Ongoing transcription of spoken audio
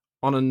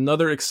on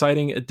another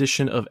exciting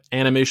edition of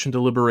Animation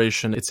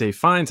Deliberation. It's a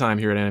fine time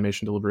here at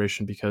Animation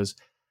Deliberation because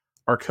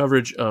our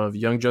coverage of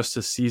Young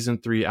Justice Season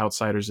 3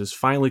 Outsiders is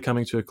finally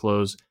coming to a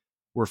close.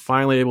 We're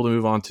finally able to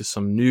move on to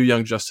some new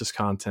Young Justice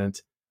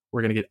content.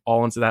 We're going to get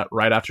all into that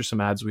right after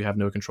some ads we have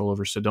no control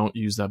over, so don't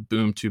use that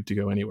boom tube to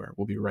go anywhere.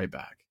 We'll be right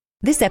back.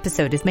 This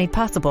episode is made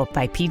possible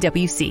by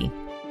PwC.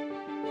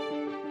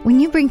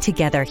 When you bring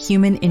together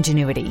human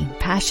ingenuity,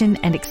 passion,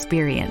 and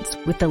experience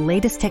with the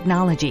latest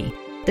technology,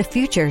 the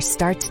future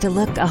starts to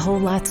look a whole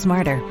lot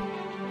smarter.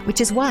 Which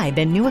is why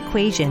the new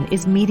equation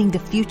is meeting the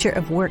future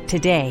of work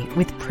today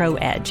with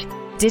ProEdge.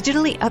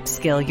 Digitally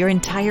upskill your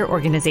entire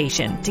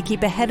organization to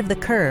keep ahead of the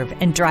curve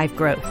and drive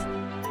growth.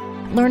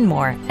 Learn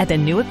more at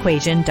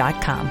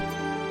thenewequation.com.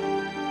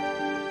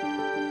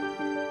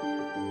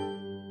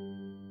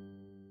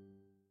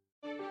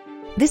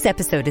 This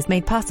episode is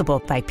made possible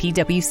by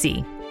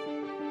PwC.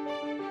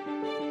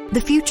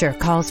 The future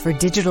calls for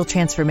digital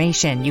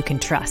transformation you can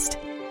trust.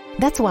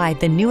 That's why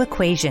the new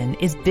equation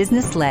is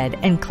business-led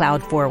and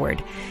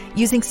cloud-forward,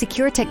 using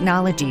secure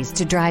technologies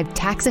to drive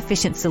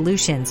tax-efficient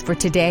solutions for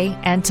today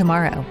and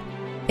tomorrow.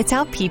 It's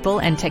how people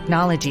and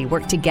technology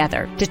work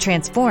together to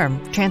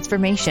transform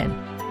transformation.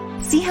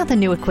 See how the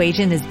new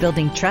equation is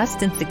building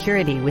trust and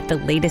security with the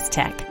latest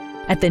tech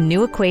at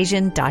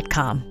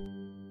thenewequation.com.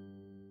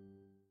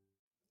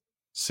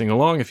 Sing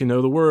along if you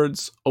know the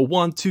words. A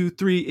 1, 2,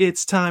 3,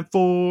 it's time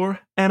for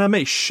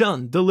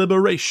Animation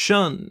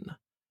Deliberation.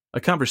 A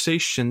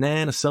conversation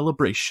and a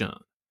celebration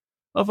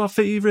of our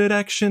favorite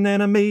action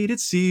animated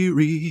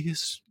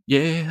series.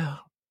 Yeah.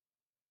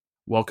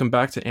 Welcome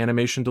back to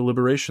Animation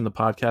Deliberation, the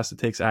podcast that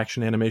takes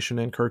action, animation,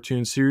 and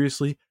cartoons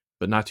seriously,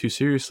 but not too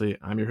seriously.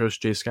 I'm your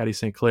host, Jay Scotty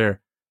St.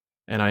 Clair,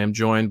 and I am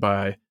joined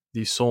by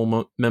the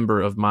sole member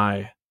of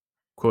my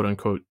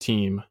quote-unquote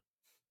team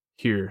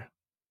here,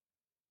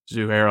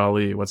 Zuhair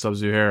Ali. What's up,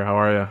 Zuhair? How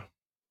are you?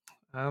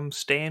 I'm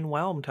staying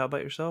whelmed. How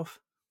about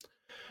yourself?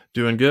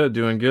 Doing good,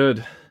 doing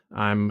good.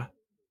 I'm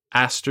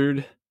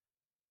astered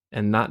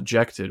and not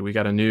jected. We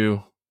got a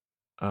new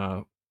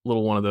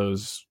little one of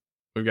those.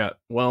 We've got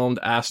whelmed,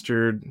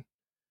 astered,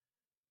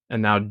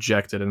 and now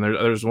jected. And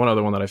there's one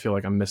other one that I feel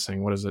like I'm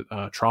missing. What is it?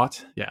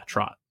 Trot? Yeah,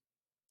 trot.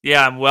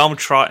 Yeah, I'm whelmed,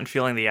 trot, and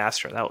feeling the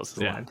aster. That was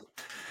the line.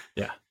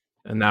 Yeah.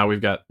 And now we've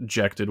got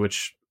jected,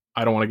 which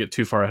I don't want to get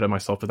too far ahead of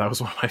myself, but that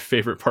was one of my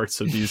favorite parts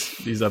of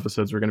these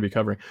episodes we're going to be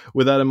covering.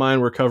 With that in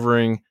mind, we're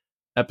covering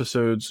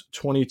episodes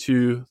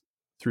 22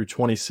 through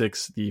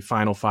 26, the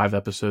final 5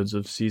 episodes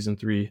of Season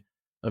 3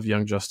 of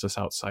Young Justice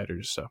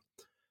Outsiders. So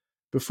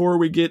before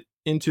we get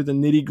into the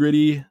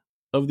nitty-gritty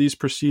of these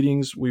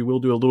proceedings, we will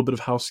do a little bit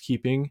of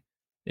housekeeping,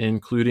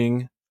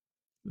 including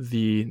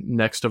the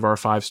next of our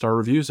 5-star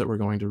reviews that we're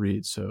going to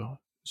read. So,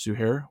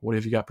 Zuhair, what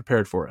have you got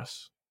prepared for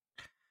us?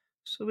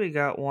 So we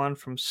got one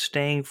from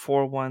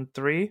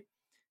Staying413.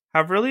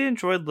 I've really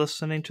enjoyed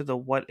listening to the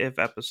What If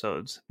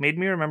episodes. Made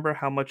me remember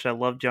how much I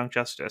loved Young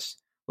Justice.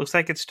 Looks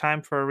like it's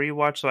time for a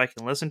rewatch so I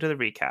can listen to the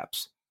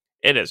recaps.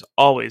 It is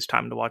always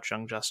time to watch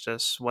Young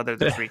Justice, whether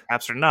there's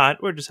recaps or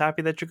not. We're just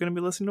happy that you're going to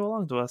be listening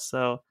along to us.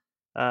 So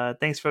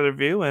thanks for the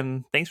review,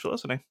 and thanks for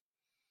listening.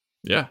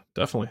 Yeah,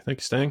 definitely. Thank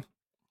you, Stang.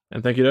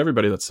 And thank you to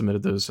everybody that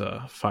submitted those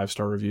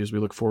 5-star reviews. We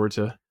look forward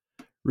to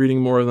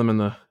reading more of them in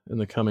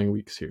the coming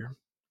weeks here.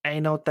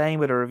 Ain't no thing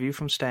but a review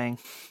from Stang.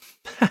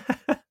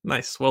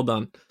 Nice. Well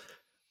done.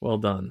 Well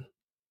done.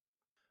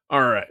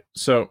 All right.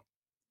 So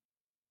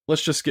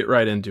let's just get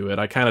right into it.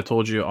 I kind of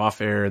told you off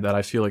air that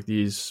I feel like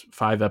these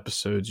 5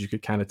 episodes, you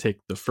could kind of take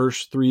the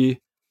first 3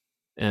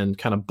 and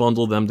kind of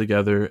bundle them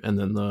together, and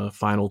then the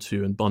final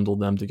 2 and bundle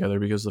them together,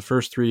 because the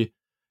first 3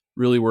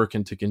 really work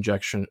into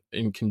conjunction.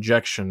 I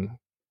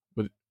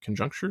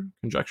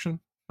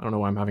don't know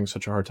why I'm having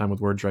such a hard time with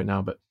words right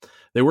now, but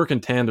they work in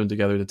tandem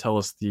together to tell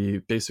us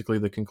basically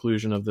the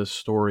conclusion of this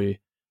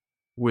story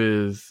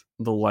with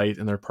the Light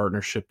and their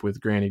partnership with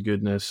Granny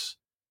Goodness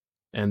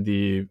and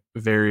the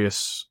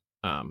various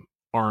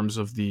arms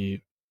of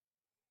the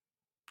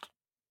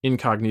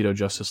incognito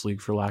Justice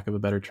League, for lack of a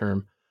better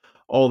term,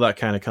 all that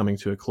kind of coming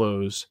to a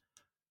close.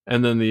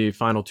 And then the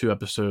final 2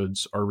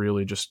 episodes are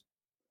really just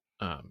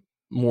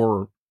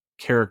more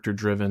character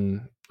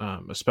driven,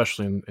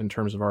 especially in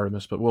terms of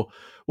Artemis, but we'll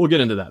get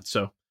into that.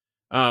 So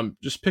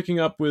just picking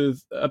up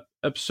with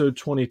episode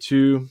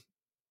 22,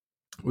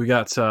 we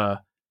got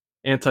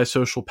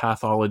Antisocial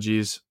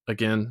Pathologies.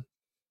 Again,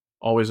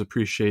 always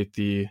appreciate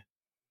the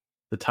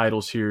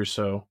titles here.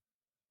 So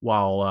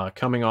while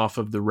coming off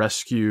of the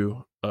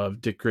rescue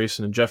of Dick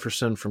Grayson and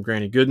Jefferson from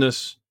Granny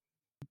Goodness,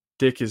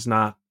 Dick is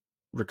not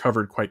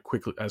recovered quite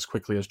as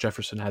quickly as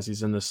Jefferson has.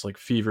 He's in this like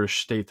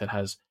feverish state that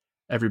has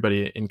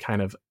everybody in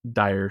kind of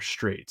dire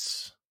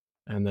straits.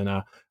 And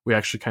then we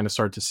actually kind of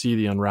start to see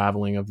the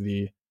unraveling of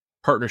the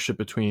partnership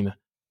between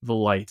the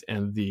Light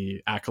and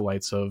the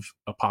acolytes of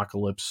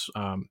Apocalypse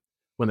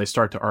when they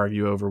start to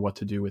argue over what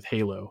to do with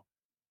Halo.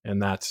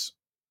 And that's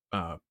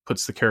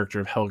puts the character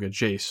of Helga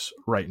Jace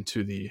right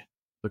into the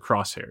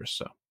crosshairs.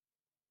 So,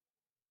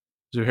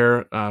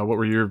 Zuhair, what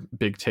were your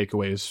big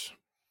takeaways?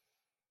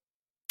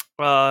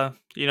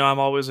 I'm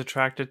always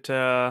attracted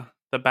to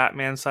the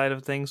Batman side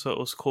of things, so it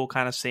was cool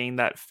kind of seeing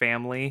that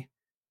family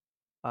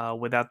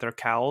without their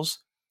cows.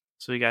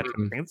 So we got, I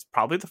Mhm. think it's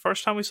probably the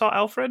first time we saw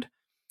Alfred.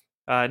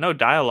 No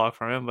dialogue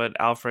from him, but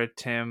Alfred,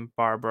 Tim,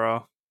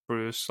 Barbara,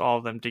 Bruce, all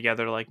of them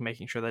together, like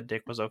making sure that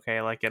Dick was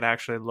okay. Like it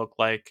actually looked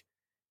like,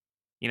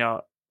 you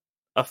know,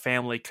 a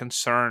family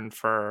concerned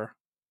for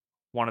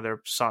one of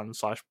their sons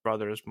slash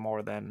brothers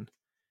more than,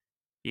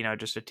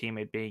 just a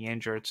teammate being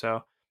injured.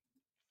 So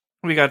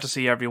we got to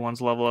see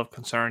everyone's level of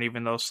concern,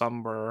 even though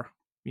some were,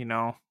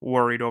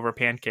 worried over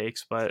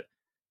pancakes. But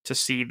to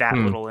see that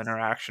Mm. little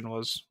interaction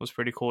was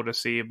pretty cool to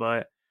see.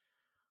 But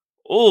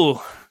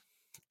oh,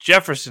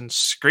 Jefferson's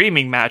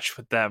screaming match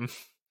with them.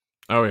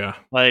 Oh yeah.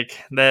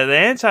 Like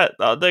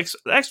the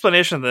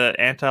explanation of the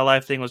anti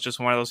life thing was just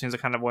one of those things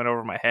that kind of went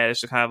over my head.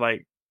 It's just kind of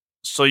like,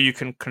 so you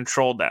can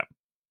control them.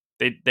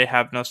 They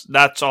have no.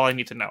 That's all I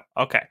need to know.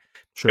 Okay, it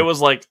Sure.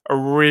 was like a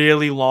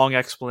really long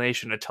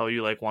explanation to tell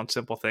you like one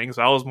simple thing.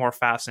 So I was more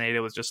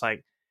fascinated with just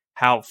like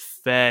how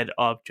fed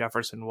up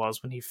Jefferson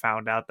was when he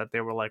found out that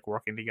they were like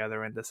working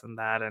together and this and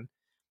that. And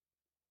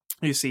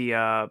you see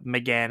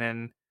McGann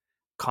and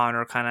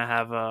Connor kind of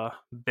have a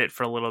bit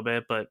for a little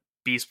bit, but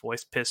Beast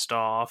Boy's pissed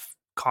off,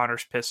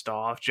 Connor's pissed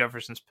off,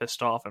 Jefferson's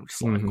pissed off. I'm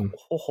just like, Hmm.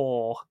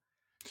 oh,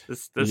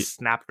 this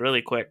snapped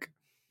really quick.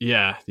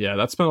 Yeah, yeah,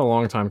 that's been a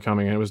long time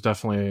coming, and it was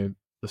definitely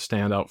the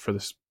standout for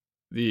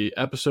the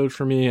episode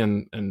for me,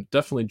 and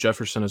definitely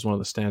Jefferson is one of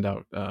the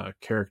standout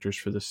characters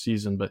for this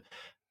season. But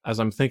as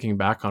I'm thinking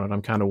back on it,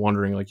 I'm kind of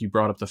wondering, like you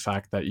brought up the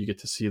fact that you get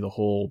to see the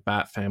whole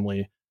Bat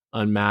family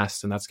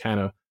unmasked, and that's kind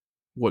of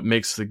what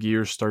makes the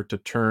gears start to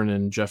turn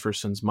in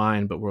Jefferson's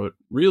mind. But what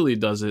really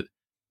does it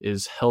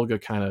is Helga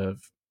kind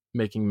of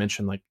making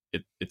mention like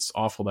it's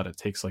awful that it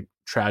takes like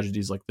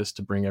tragedies like this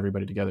to bring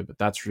everybody together, but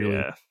that's really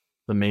Yeah,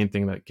 the main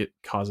thing that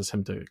causes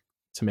him to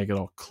make it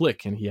all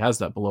click, and he has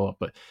that blow up.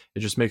 But it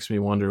just makes me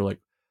wonder, like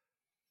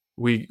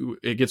we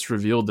it gets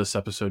revealed this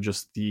episode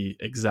just the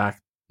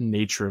exact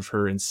nature of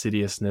her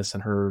insidiousness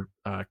and her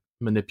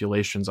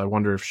manipulations. I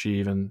wonder if she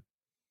even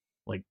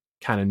like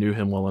kind of knew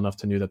him well enough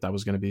to knew that that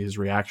was going to be his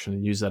reaction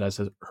and use that as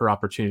her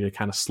opportunity to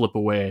kind of slip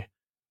away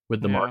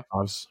with the yeah.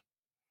 Markovs.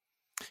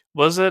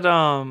 Was it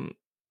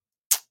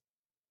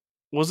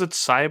was it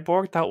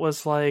Cyborg that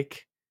was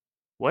like,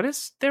 what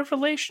is their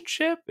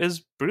relationship?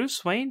 Is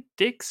Bruce Wayne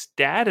Dick's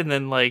dad? And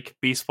then like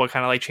Beast Boy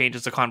kind of like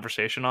changes the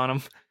conversation on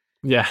him.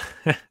 Yeah.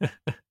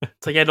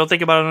 It's like, yeah, don't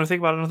think about it, don't think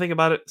about it, don't think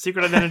about it.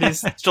 Secret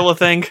identities still a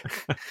thing.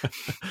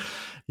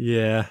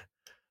 Yeah,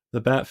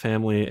 the Bat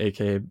family,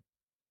 aka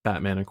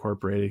Batman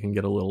Incorporated, can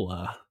get a little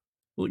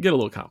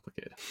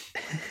complicated.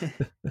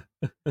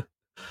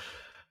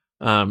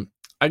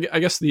 I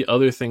guess the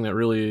other thing that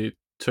really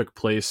took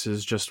place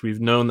is just we've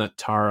known that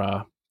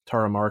Tara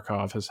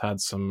Markov has had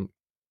some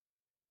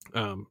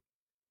um,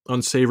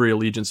 unsavory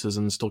allegiances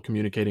and still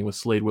communicating with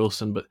Slade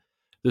Wilson, but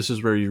this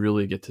is where you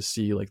really get to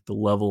see like the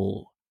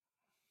level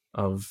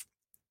of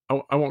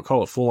I won't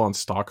call it full on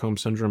Stockholm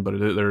syndrome, but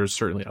there's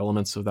certainly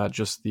elements of that.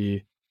 Just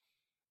the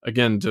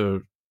again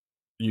to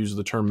use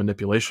the term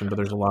manipulation, but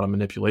there's a lot of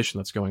manipulation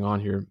that's going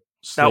on here. That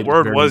Slade is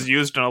word very was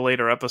used in a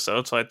later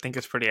episode, so I think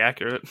it's pretty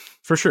accurate.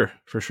 for sure,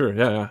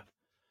 yeah, yeah.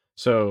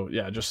 So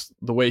yeah, just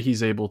the way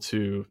he's able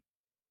to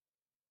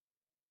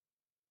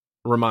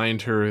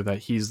remind her that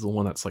he's the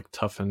one that's like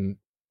toughen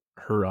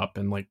her up,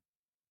 and like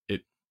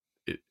it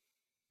it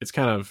it's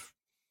kind of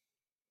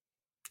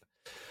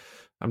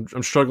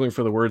I'm struggling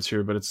for the words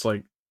here, but it's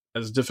like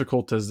as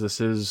difficult as this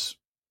is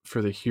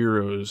for the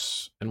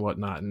heroes and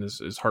whatnot, and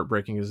as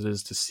heartbreaking as it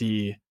is to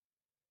see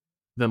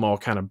them all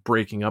kind of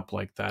breaking up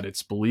like that,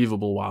 it's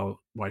believable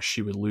why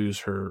she would lose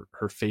her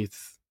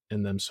faith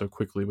in them so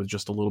quickly with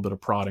just a little bit of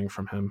prodding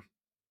from him.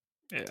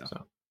 Yeah.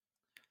 So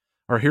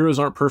our heroes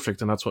aren't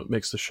perfect, and that's what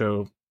makes the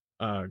show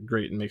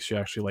great and makes you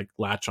actually like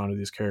latch onto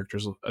these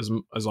characters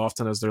as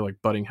often as they're like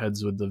butting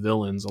heads with the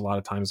villains. A lot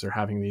of times they're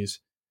having these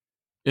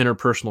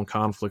interpersonal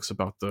conflicts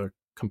about the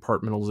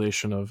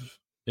compartmentalization of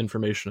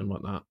information and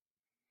whatnot.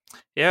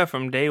 Yeah,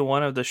 from day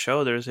one of the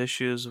show, there's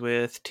issues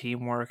with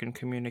teamwork and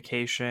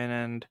communication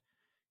and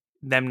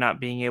them not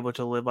being able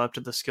to live up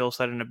to the skill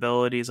set and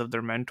abilities of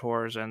their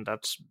mentors. And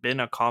that's been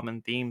a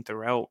common theme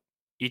throughout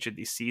each of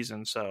these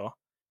seasons. So,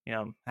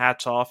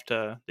 hats off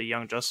to the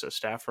Young Justice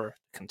staff for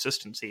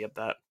consistency of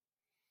that.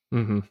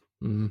 Mm-hmm.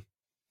 Mm-hmm.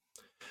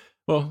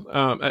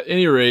 Well, at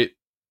any rate,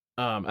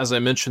 as I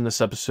mentioned,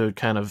 this episode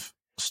kind of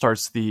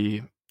starts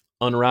the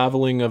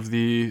unraveling of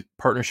the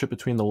partnership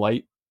between the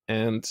Light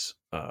and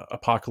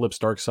Apocalypse,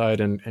 Darkseid,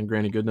 and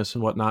Granny Goodness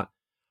and whatnot.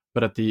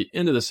 But at the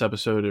end of this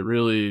episode, it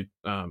really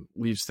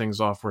leaves things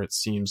off where it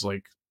seems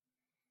like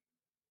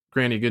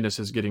Granny Goodness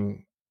is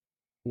getting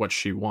what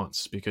she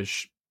wants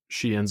because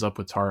she ends up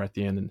with Tara at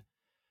the end.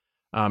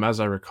 And as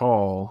I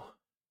recall,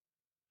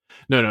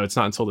 no, it's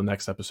not until the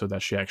next episode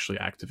that she actually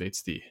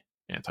activates the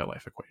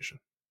anti-life equation.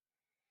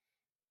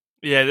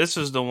 Yeah, this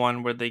is the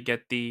one where they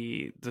get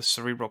the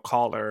cerebral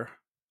collar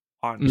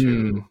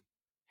onto Mm,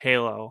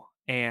 Halo,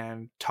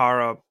 and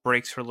Tara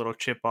breaks her little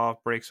chip off,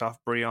 breaks off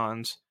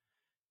Brion's,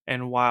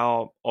 and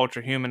while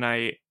Ultra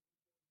Humanite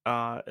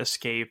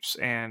escapes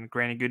and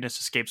Granny Goodness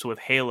escapes with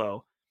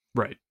Halo,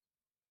 Right.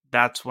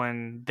 that's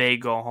when they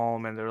go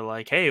home and they're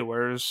like, "Hey,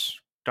 where's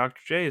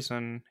Dr.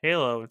 Jason?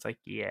 Halo?" It's like,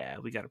 "Yeah,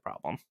 we got a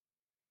problem."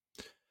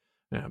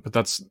 Yeah, but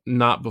that's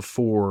not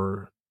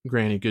before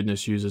Granny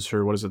Goodness uses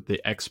her, what is it,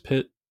 the X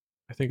Pit,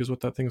 I think is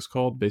what that thing's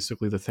called.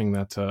 Basically the thing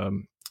that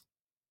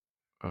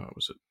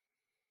was it,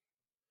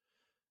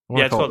 I want Yeah,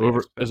 to it's call it called the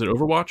X-Men. is it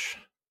Overwatch?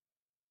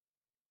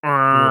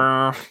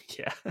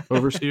 Yeah.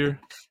 Overseer?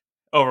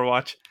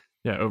 Overwatch.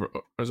 Yeah,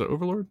 is it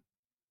Overlord?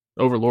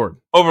 Overlord.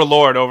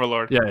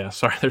 Overlord. Yeah,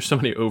 sorry, there's so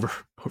many over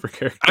I'm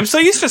characters. so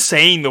used to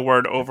saying the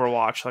word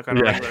Overwatch like on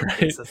a Yeah, regular right.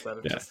 basis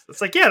that Yeah.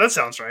 it's like, yeah, that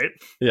sounds right.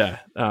 Yeah.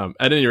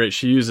 At any rate,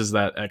 she uses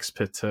that X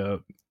Pit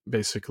to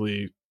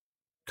basically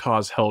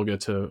cause Helga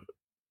to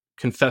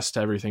confess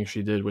to everything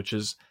she did, which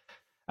is,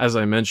 as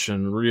I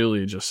mentioned,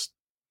 really just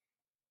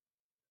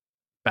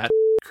bat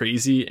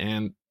crazy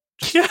and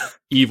just Yeah.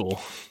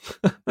 evil.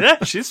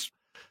 Yeah, she's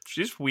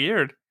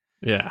weird.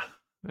 Yeah.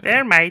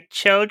 They're my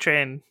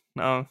children.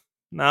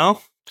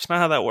 No, it's not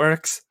how that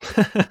works.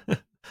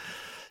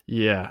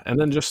 Yeah. And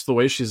then just the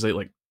way she's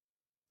like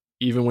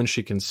even when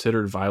she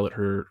considered Violet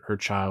her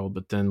child,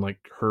 but then like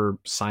her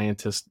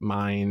scientist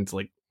mind,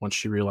 like once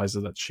she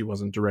realizes that she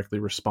wasn't directly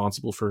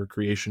responsible for her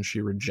creation,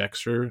 she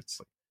rejects her. It's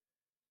like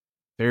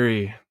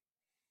very,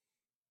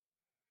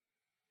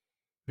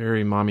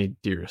 very mommy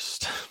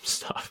dearest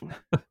stuff.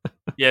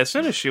 Yeah, as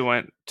soon as she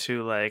went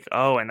to like,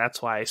 oh, and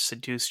that's why I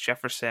seduced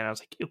Jefferson, I was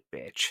like, you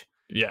bitch.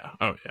 Yeah.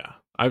 Oh yeah.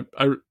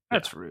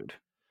 That's rude.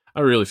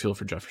 I really feel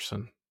for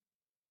Jefferson.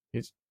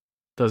 He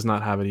does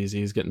not have it easy.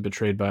 He's getting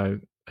betrayed by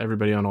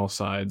everybody on all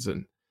sides,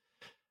 and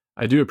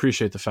I do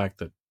appreciate the fact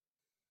that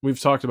we've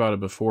talked about it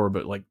before,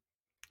 but like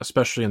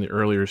especially in the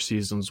earlier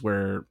seasons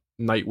where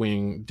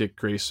Nightwing, Dick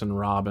Grayson,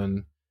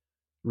 Robin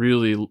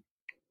really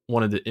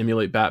wanted to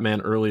emulate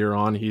Batman earlier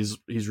on. He's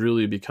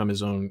really become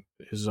his own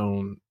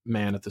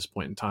man at this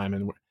point in time,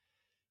 and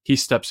he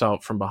steps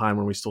out from behind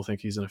when we still think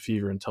he's in a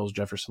fever and tells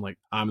Jefferson like,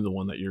 "I'm the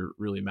one that you're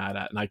really mad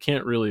at," and I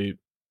can't really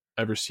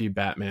ever see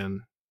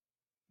Batman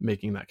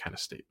making that kind of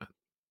statement.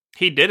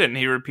 He didn't.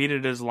 He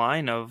repeated his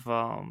line of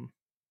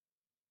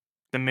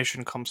the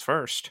mission comes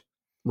first.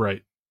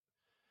 Right.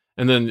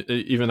 And then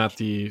even at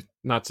the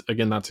not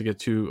to get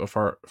too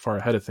far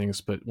ahead of things,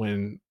 but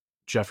when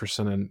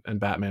Jefferson and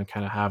Batman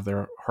kind of have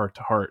their heart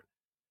to heart,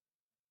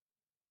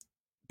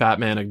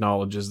 Batman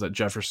acknowledges that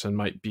Jefferson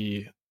might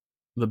be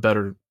the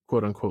better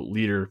quote unquote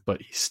leader,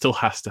 but he still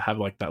has to have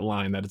like that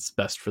line that it's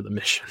best for the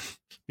mission.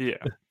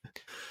 Yeah.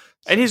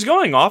 And he's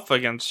going off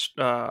against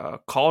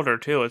Calder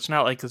too. It's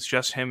not like it's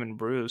just him and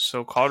Bruce.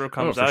 So Calder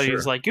comes out, sure.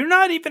 He's like, "You're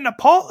not even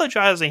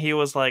apologizing." He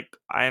was like,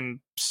 "I'm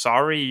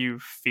sorry you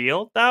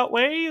feel that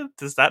way.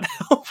 Does that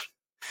help?"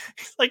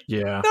 He's like,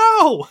 Yeah.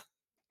 "No."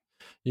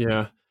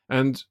 Yeah.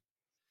 And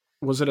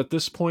was it at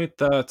this point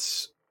that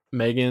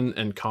Megan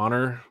and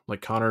Connor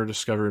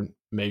discovered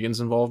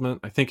Megan's involvement?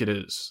 I think it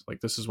is.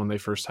 Like this is when they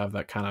first have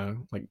that kind of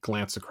like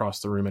glance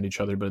across the room at each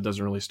other, but it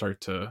doesn't really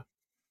start to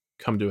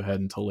come to a head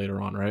until later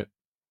on, right?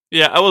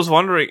 Yeah, I was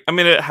wondering. I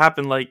mean, it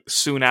happened like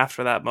soon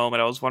after that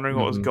moment. I was wondering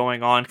what was Mhm.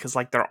 going on because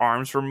like their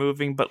arms were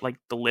moving, but like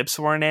the lips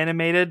weren't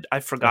animated. I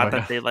forgot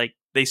that yeah.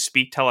 they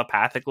speak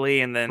telepathically,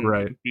 and then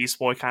Right. Beast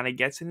Boy kind of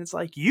gets it. And it's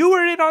like, you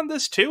were in on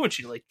this too, and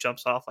she like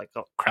jumps off like,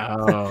 oh crap,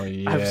 Oh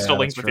I have yeah, still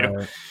that's with you.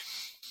 right.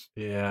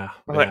 Yeah.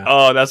 I was like,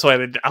 oh, that's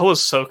why I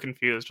was so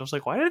confused. I was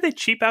like, why did they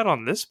cheap out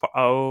on this part?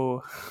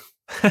 Oh,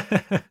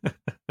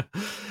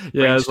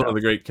 Yeah, it's one of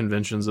the great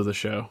conventions of the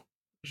show.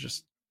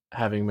 Just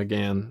having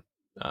McGann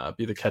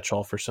be the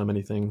catch-all for so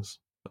many things.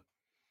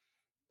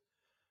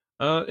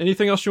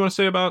 Anything else you want to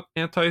say about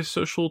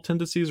antisocial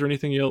tendencies, or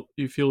anything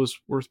you feel is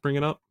worth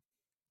bringing up?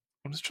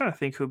 I'm just trying to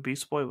think who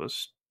Beast Boy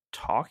was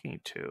talking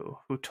to,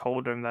 who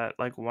told him that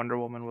like Wonder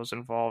Woman was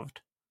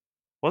involved.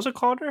 Was it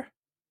Calder?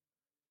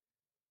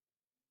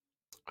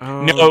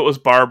 No, it was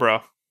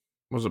Barbara.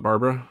 Was it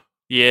Barbara?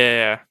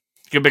 Yeah.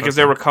 Because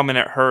they were coming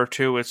at her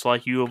too. It's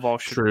like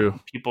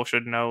people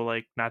should know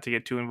like not to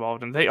get too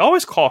involved, and they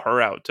always call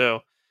her out too.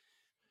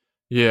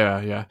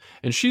 Yeah.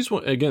 And she's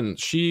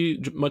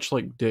much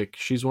like Dick,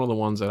 she's one of the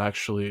ones that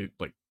actually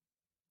like,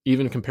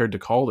 even compared to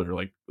Calder,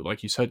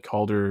 like you said,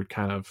 Calder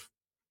kind of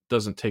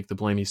doesn't take the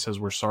blame. He says,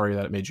 "We're sorry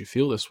that it made you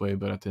feel this way,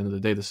 but at the end of the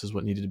day, this is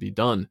what needed to be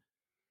done."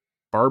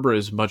 Barbara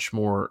is much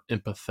more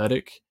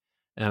empathetic,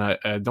 and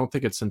I don't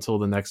think it's until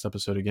the next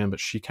episode again, but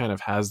she kind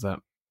of has that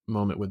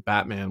moment with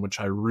Batman, which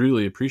I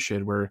really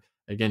appreciated, where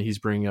again he's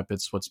bringing up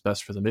it's what's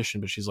best for the mission,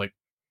 but she's like,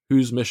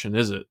 "Whose mission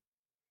is it?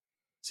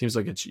 Seems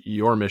like it's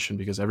your mission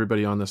because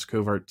everybody on this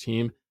covert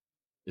team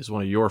is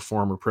one of your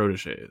former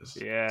proteges."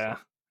 Yeah.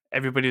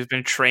 Everybody's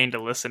been trained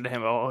to listen to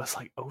him. Oh, it's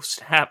like, oh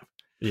snap.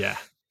 Yeah.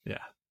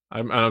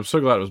 I'm so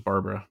glad it was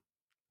Barbara.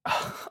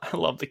 I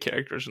love the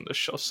characters in this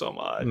show so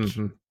much.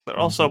 Mm-hmm. They're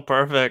all so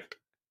perfect.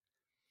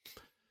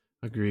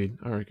 Agreed.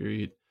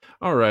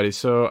 Alrighty,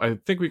 so I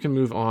think we can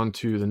move on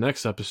to the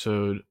next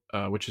episode,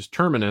 which is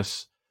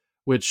Terminus,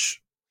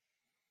 which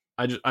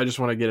I just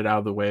want to get it out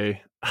of the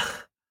way.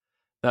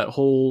 that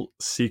whole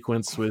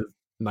sequence with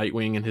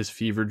Nightwing and his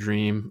fever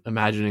dream,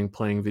 imagining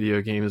playing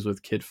video games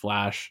with Kid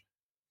Flash,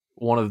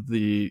 one of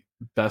the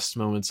best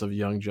moments of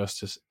Young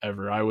Justice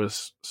ever. I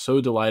was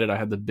so delighted. I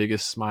had the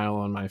biggest smile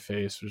on my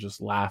face, was just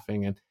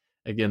laughing. And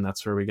again,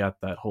 that's where we got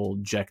that whole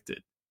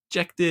ejected,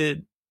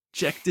 ejected,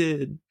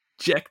 ejected,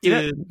 You know,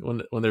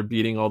 ejected when they're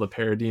beating all the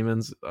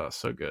parademons. Oh,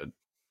 so good.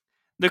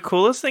 the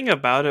coolest thing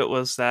about it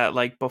was that,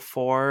 like,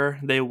 before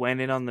they went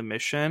in on the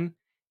mission,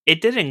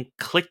 it didn't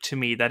click to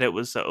me that it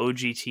was the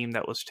OG team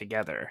that was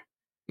together.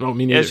 Oh,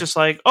 me It's neither. just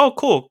like, oh,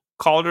 cool.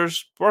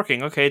 Calder's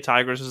working. Okay,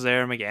 Tigers is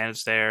there, McGann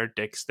is there,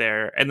 Dick's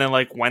there. And then,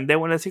 like, when they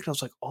went to think, I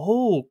was like,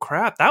 oh,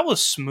 crap, that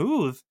was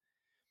smooth.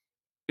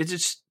 It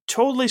just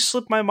totally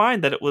slipped my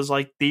mind that it was,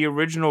 like, the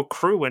original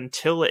crew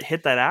until it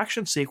hit that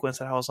action sequence.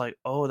 And I was like,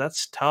 oh,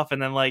 that's tough.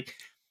 And then, like,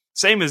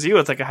 same as you,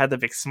 it's like I had the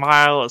big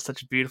smile. It was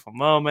such a beautiful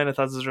moment. I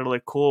thought this was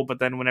really cool. But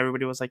then when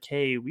everybody was like,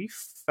 hey, we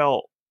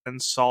felt and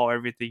saw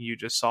everything you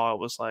just saw, it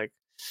was like,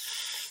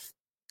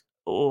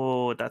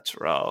 oh, that's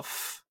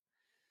rough.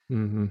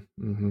 Mm-hmm.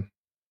 Mm-hmm.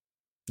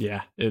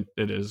 Yeah, it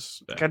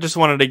is. Like, I just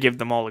wanted to give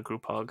them all a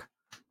group hug.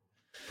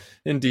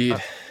 Indeed,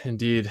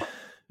 indeed.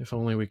 If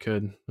only we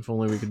could. If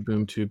only we could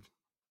boom tube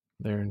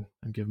there and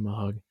give him a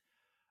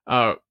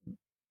hug.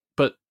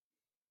 But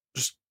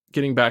just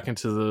getting back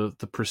into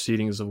the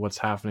proceedings of what's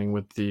happening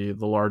with the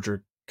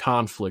larger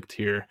conflict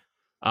here,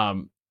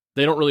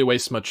 they don't really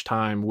waste much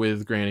time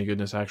with Granny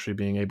Goodness actually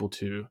being able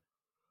to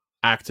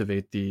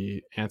activate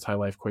the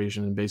anti-life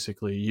equation and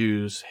basically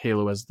use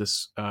Halo as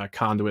this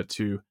conduit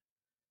to.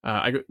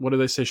 What do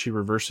they say? She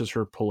reverses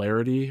her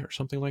polarity or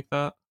something like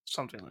that.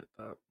 Something like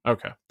that.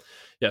 Okay.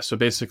 Yeah, so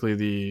basically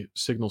the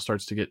signal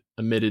starts to get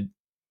emitted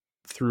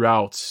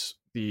throughout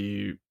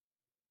the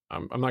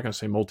I'm not going to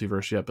say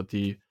multiverse yet, but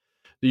the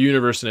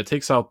universe, and it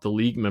takes out the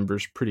League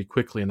members pretty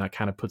quickly, and that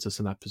kind of puts us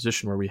in that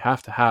position where we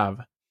have to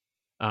have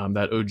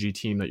that OG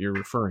team that you're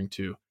referring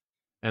to.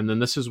 And then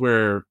this is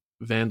where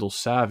Vandal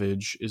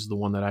Savage is the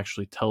one that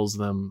actually tells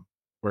them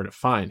where to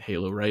find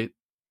Halo, right?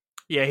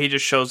 Yeah, he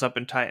just shows up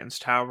in Titan's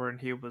Tower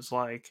and he was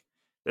like,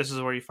 this is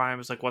where you find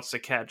him. It's like, what's the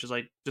catch? It's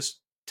like, just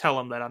tell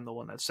him that I'm the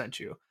one that sent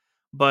you.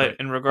 But Right.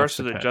 in What's regards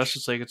to the the catch?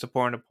 Justice League, it's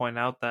important to point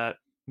out that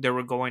they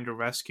were going to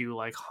rescue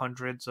like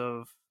hundreds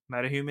of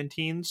metahuman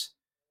teens.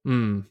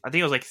 Hmm. I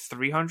think it was like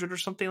 300 or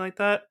something like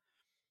that.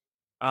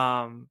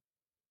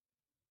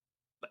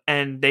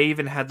 And they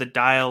even had the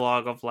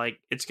dialogue of like,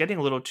 it's getting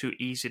a little too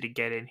easy to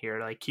get in here.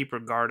 Like, keep your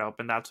guard up.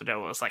 And that's what it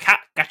was like, ha,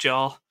 got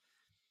y'all.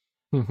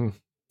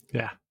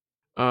 Yeah.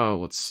 Oh,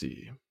 let's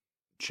see.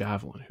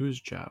 Javelin.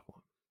 Who's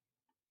Javelin?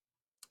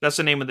 That's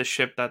the name of the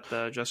ship that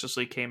the Justice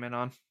League came in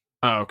on.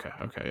 Oh, okay.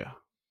 Okay, yeah.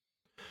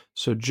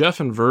 So Jeff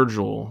and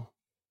Virgil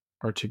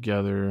are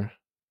together,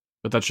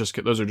 but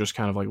those are just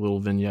kind of like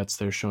little vignettes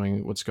there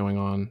showing what's going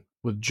on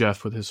with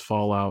Jeff with his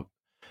fallout.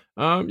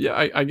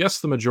 Yeah, I guess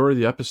the majority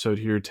of the episode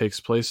here takes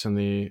place in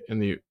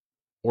the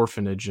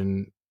orphanage,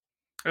 and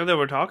They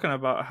were talking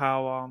about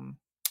how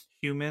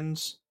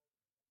humans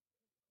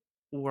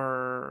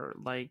were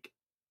like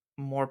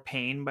more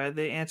pained by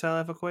the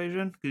anti-life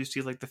equation because you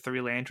see like the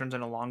three lanterns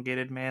and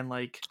elongated man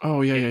like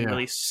oh yeah, yeah, getting yeah.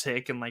 really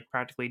sick and like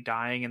practically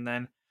dying, and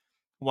then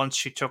once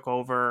she took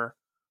over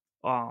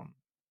um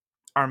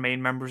our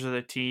main members of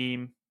the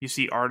team, you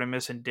see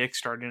Artemis and Dick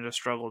starting to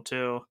struggle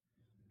too.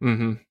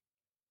 Mm-hmm.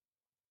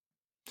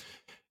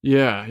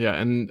 Yeah, yeah,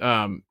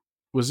 and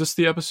was this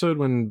the episode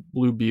when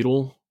Blue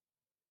Beetle?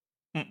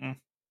 Mm-mm.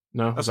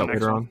 No, was That's the that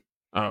next later one.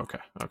 on? Oh, okay,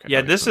 okay, Yeah,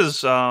 okay. this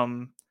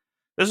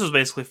was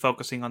basically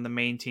focusing on the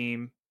main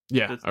team,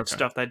 Yeah, the okay.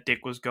 stuff that Dick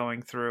was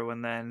going through,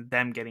 and then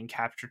them getting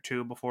captured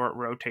too before it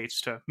rotates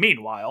to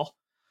meanwhile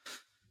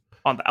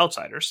on the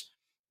outsiders.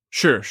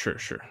 Sure, sure,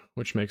 sure.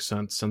 Which makes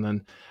sense. And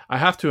then I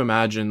have to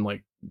imagine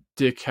like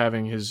Dick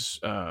having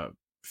his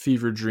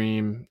fever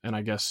dream, and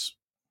I guess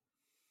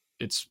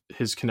it's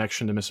his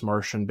connection to Miss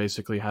Martian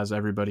basically has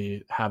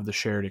everybody have the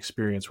shared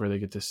experience where they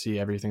get to see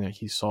everything that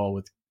he saw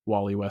with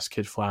Wally West,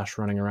 Kid Flash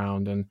running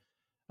around, and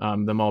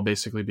them all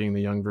basically being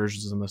the young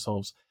versions of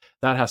themselves.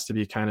 That has to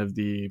be kind of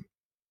the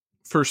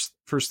first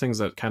things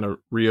that kind of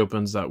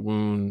reopens that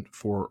wound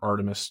for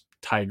Artemis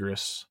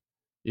Tigress,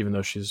 even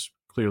though she's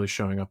clearly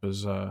showing up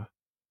as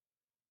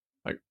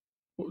like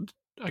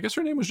I guess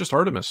her name was just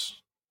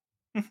Artemis.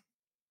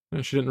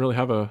 And she didn't really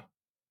have a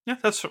Yeah,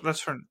 that's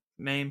her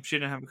name. She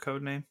didn't have a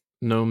code name.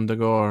 nom de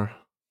gore.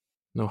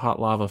 No hot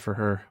lava for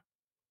her.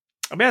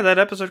 I mean, yeah, that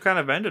episode kind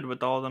of ended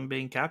with all of them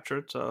being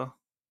captured, so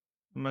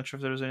I'm not sure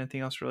if there's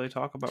anything else to really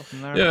talk about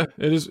from there. Yeah,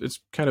 it is. It's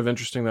kind of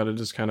interesting that it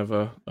is kind of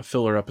a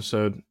filler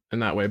episode in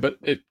that way, but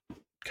it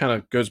kind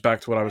of goes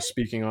back to what I was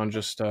speaking on.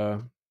 Just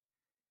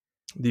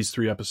these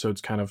three episodes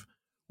kind of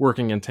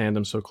working in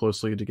tandem so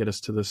closely to get us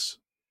to this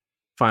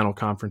final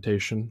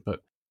confrontation.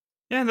 But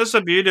Yeah, and that's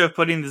the beauty of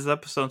putting these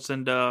episodes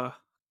into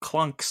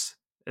clunks,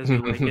 as we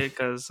like it,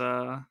 because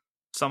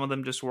some of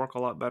them just work a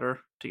lot better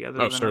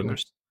together oh, than certainly,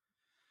 others.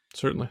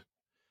 certainly.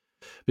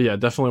 But yeah,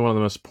 definitely one of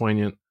the most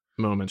poignant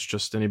moments.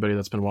 Just anybody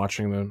that's been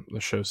watching the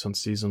show since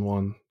season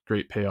one,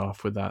 great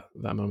payoff with that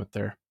moment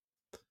there.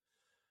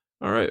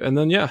 All right, and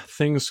then yeah,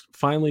 things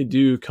finally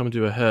do come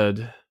to a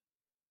head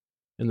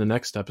in the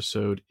next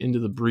episode, Into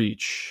the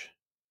Breach,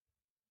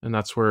 and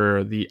that's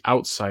where the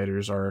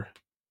Outsiders, our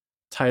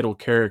title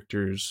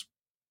characters,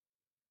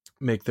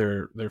 make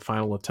their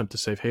final attempt to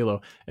save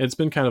Halo. And it's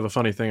been kind of a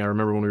funny thing. I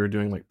remember when we were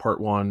doing like part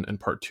 1 and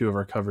part 2 of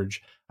our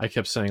coverage, I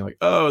kept saying like,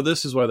 "Oh,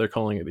 this is why they're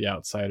calling it the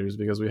Outsiders,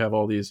 because we have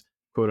all these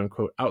quote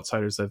unquote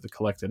outsiders that they've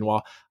collected." And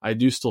while I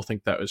do still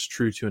think that was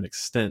true to an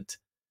extent,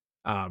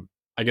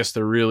 I guess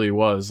there really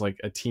was like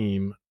a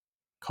team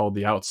called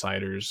the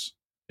Outsiders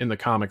in the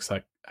comics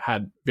that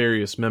had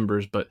various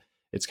members, but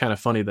it's kind of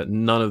funny that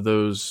none of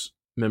those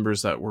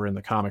members that were in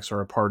the comics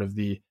are a part of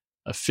the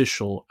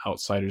official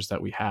Outsiders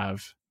that we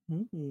have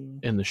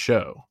in the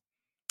show.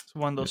 It's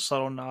one of those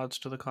subtle nods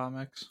to the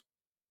comics.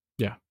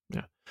 Yeah.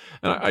 And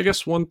I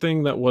guess one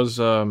thing that was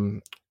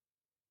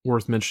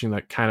worth mentioning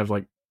that kind of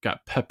like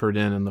got peppered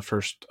in the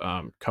first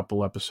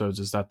couple episodes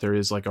is that there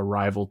is like a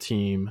rival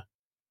team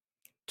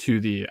to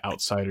the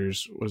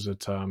Outsiders. Was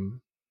it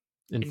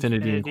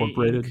Infinity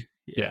Incorporated? Inc.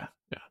 Yeah.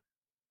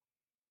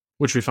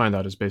 Which we find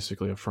out is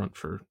basically a front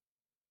for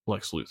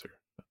Lex Luthor.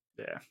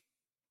 Yeah.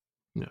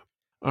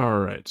 All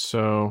right,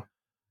 so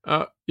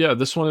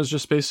this one is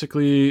just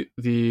basically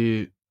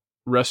the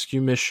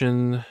rescue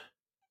mission,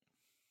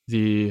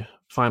 the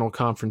final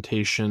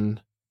confrontation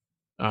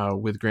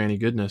with Granny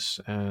Goodness,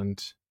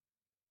 and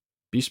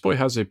Beast Boy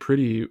has a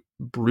pretty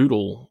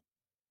brutal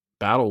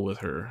battle with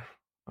her,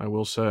 I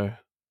will say.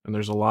 And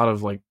there's a lot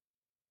of like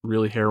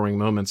really harrowing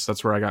moments.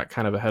 That's where I got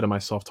kind of ahead of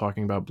myself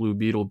talking about Blue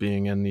Beetle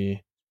being in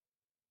the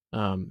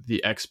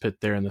X pit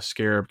there, and the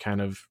Scarab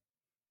kind of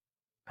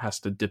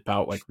has to dip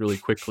out like really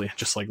quickly and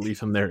just like leave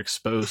him there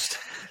exposed.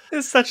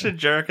 It's such a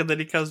jerk, and then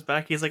he comes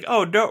back. He's like,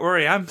 "Oh, don't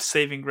worry, I'm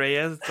saving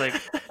Reyes." It's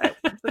like,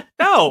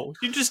 no,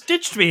 you just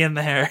ditched me in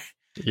there.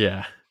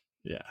 Yeah.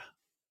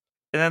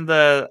 And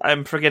then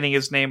I'm forgetting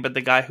his name, but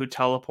the guy who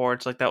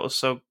teleports, like that was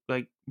so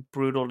like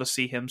brutal to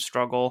see him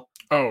struggle.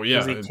 Oh yeah,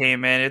 as he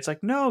came in, it's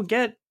like, no,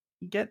 get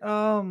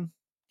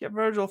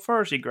Virgil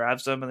first. He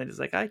grabs him, and then he's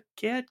like, I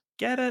can't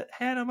get a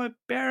hand on my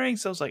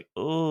bearings. So I was like,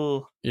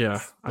 oh yeah.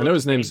 I know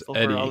his name's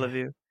Eddie. For all of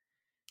you.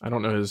 I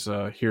don't know his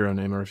hero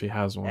name or if he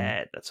has one.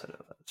 Ed, that's what it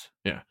was.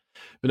 Yeah,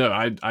 but no,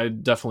 I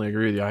definitely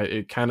agree with you.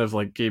 It kind of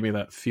like gave me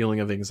that feeling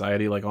of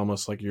anxiety, like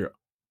almost like you're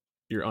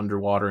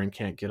underwater and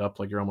can't get up,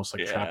 like you're almost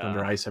like trapped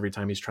under ice every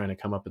time he's trying to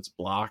come up. It's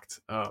blocked.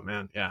 Oh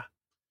man, yeah.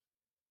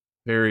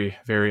 Very,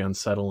 very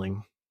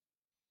unsettling.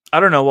 I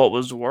don't know what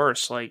was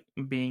worse, like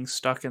being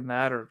stuck in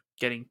that or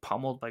getting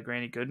pummeled by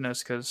Granny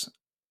Goodness, because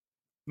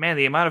man,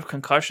 the amount of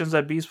concussions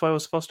that Beast Boy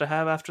was supposed to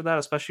have after that,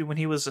 especially when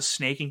he was a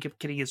snake and kept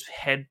getting his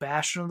head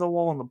bashed into the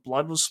wall and the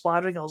blood was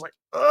splattering, I was like,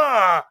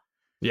 ugh!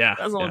 Yeah.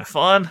 That doesn't look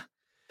fun.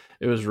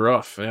 It was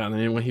rough. Yeah, and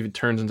then when he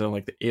turns into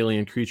like the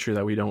alien creature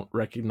that we don't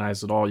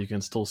recognize at all, you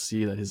can still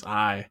see that his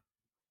eye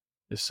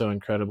is so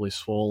incredibly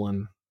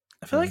swollen.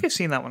 I feel like I've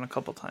seen that one a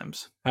couple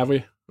times. Have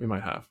we? We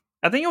might have.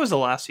 I think it was the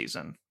last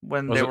season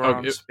when they were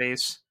on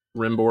space.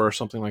 Rimbo or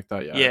something like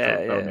that. Yeah,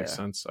 that would make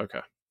sense.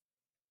 Okay.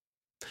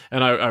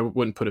 And I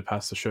wouldn't put it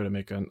past the show to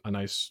make a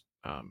nice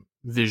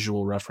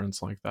visual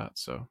reference like that.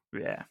 So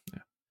yeah.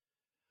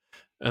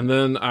 And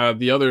then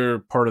the other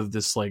part of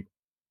this like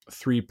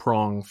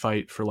 3-prong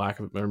fight, for lack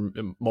of or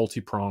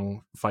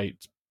multi-prong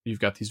fight, you've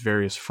got these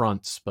various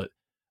fronts, but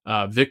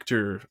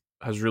Victor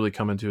has really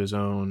come into his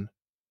own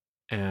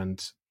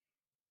and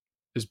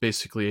is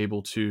basically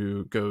able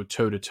to go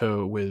toe to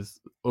toe with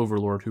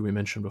Overlord, who we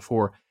mentioned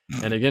before.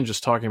 And again,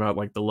 just talking about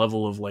like the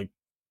level of like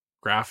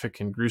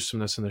graphic and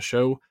gruesomeness in the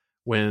show,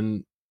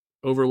 when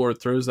Overlord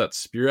throws that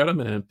spear at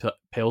him and it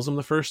impales him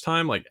the first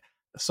time, like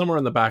somewhere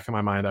in the back of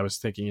my mind, I was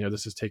thinking,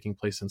 this is taking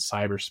place in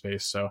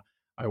cyberspace. So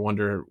I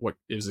wonder, what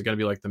is it going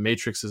to be like the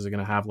Matrix? Is it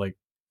going to have like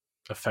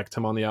affect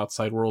him on the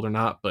outside world or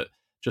not? But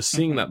just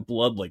seeing that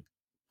blood like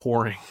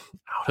pouring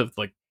out of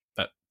like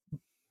that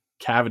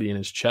cavity in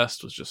his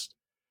chest was just,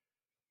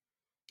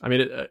 I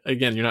mean,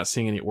 again, you're not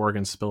seeing any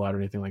organs spill out or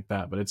anything like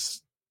that, but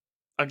it's,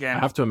 again, I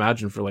have to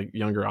imagine for like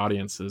younger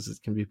audiences,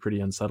 it can be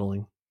pretty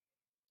unsettling.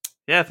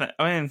 Yeah,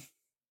 I mean,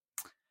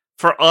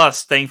 for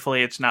us,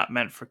 thankfully, it's not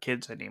meant for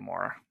kids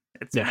anymore.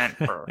 It's meant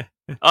for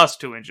us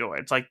to enjoy.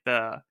 It's like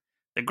the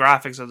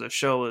graphics of the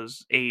show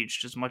is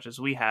aged as much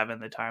as we have in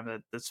the time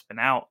that it's been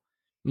out.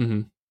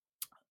 Mm-hmm.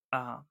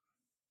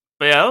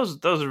 But yeah,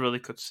 those are really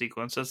good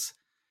sequences.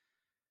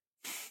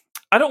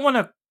 I don't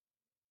want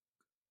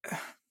to.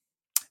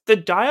 The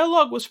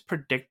dialogue was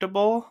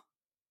predictable,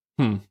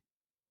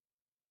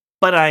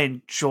 but I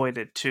enjoyed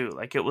it too.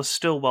 Like, it was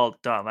still well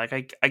done.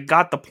 Like, I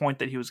got the point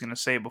that he was going to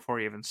say before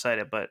he even said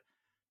it, but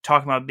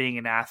talking about being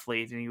an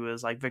athlete, and he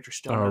was like, Victor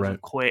Stone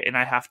doesn't quit, and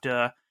I have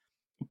to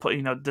put,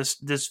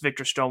 this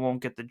Victor Stone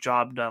won't get the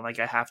job done. Like,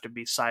 I have to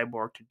be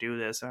Cyborg to do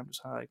this. And I'm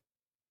just like,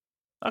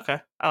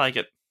 okay, I like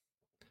it.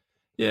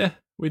 Yeah,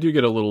 we do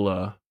get a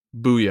little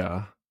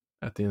booyah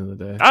at the end of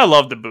the day. I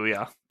love the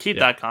booyah. Keep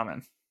that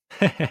coming.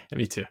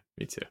 Me too.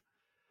 It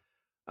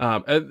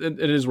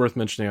is worth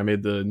mentioning, I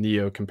made the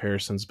Neo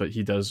comparisons, but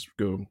he does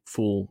go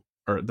full,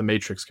 or the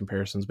Matrix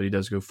comparisons, but he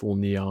does go full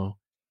Neo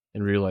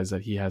and realize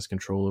that he has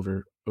control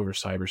over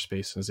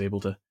cyberspace and is able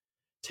to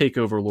take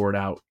Overlord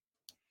out.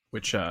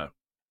 Which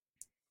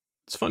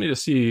it's funny to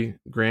see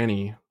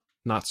Granny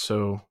not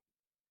so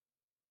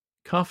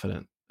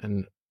confident,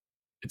 and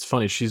it's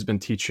funny she's been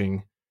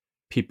teaching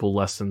people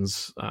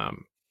lessons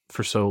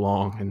for so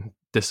long and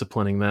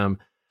disciplining them.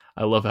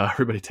 I love how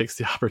everybody takes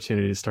the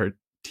opportunity to start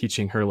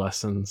teaching her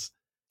lessons.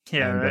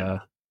 Yeah, And right.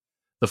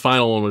 the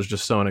final one was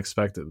just so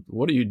unexpected.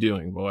 What are you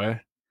doing,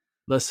 boy?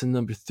 Lesson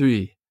number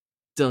 3: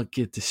 don't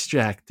get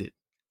distracted.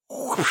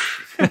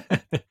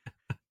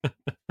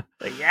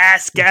 Like,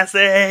 yes,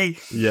 Cassie.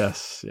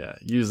 Yes, yeah.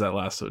 Use that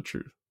lasso of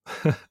truth.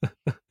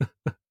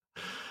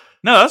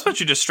 No, that's when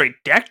she just straight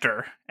decked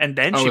her, and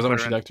then she was that put when her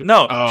she in. decked her?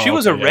 No, Oh, she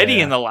was okay, already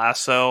yeah. in the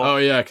lasso. Oh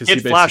yeah, because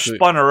Kid Flash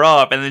spun her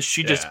up, and then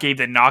she just gave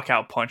the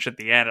knockout punch at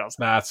the end. I was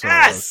like, That's what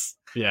yes!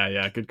 it was.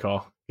 Yeah, good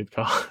call. Good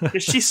call.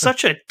 She's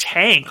such a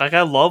tank. Like,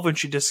 I love when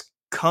she just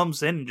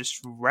comes in and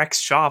just wrecks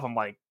shop. I'm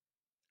like,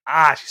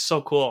 she's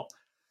so cool.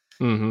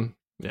 Mm-hmm.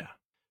 Yeah.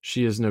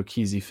 She is no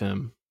Keezy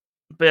Femme.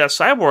 But yeah,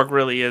 Cyborg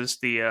really is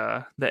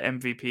the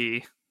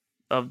MVP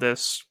of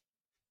this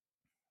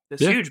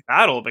huge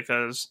battle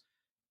because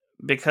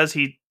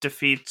he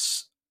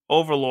defeats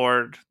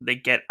Overlord, they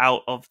get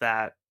out of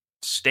that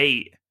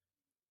state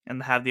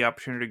and have the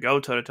opportunity to go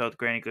toe to toe with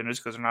Granny Goodness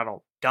because they're not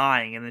all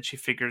dying. And then she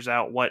figures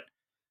out what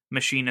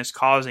machine is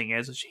causing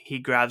it. So he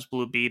grabs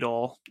Blue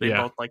Beetle. They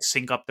both like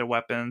sync up their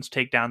weapons,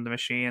 take down the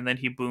machine, and then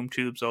he boom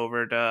tubes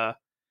over to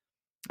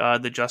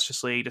the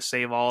Justice League to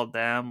save all of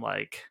them.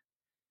 Like,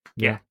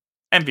 yeah.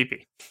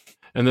 MVP.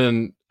 And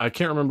then I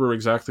can't remember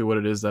exactly what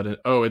it is that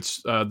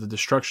it's the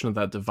destruction of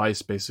that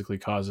device basically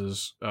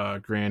causes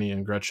Granny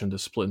and Gretchen to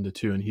split into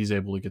two, and he's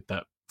able to get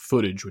that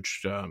footage,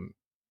 which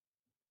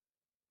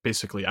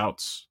basically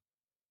outs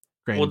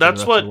Granny. Well,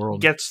 that's what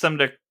gets them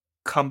to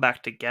come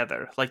back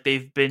together. Like,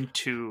 they've been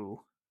to.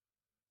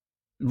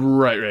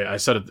 Right. I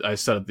said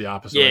it the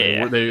opposite.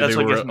 Yeah, they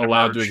were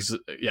allowed to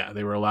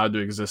they were allowed to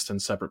exist in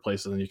separate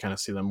places, and you kind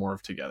of see them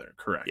morph together.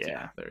 Correct.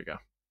 Yeah. There you go.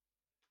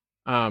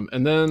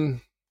 And then.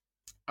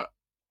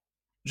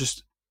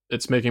 Just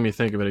it's making me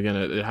think of it again.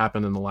 It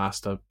happened in the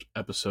last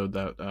episode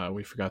that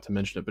we forgot to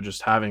mention it, but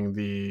just having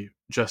the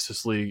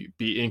Justice League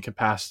be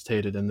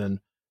incapacitated and then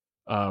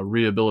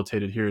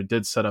rehabilitated here, it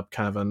did set up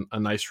kind of a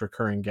nice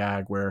recurring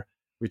gag where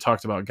we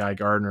talked about Guy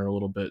Gardner a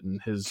little bit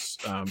and his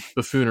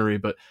buffoonery,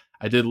 but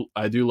I do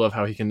love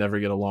how he can never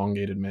get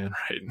elongated man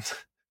right.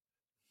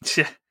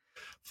 Yeah,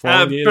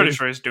 I'm pretty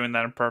sure he's doing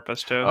that on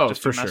purpose too,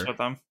 just to mess with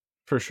them.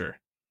 For sure.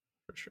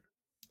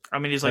 I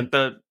mean, he's like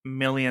the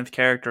millionth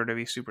character to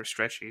be super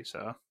stretchy,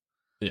 so.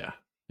 Yeah.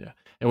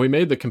 And we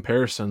made the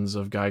comparisons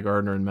of Guy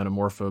Gardner and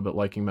Metamorpho, but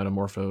liking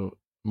Metamorpho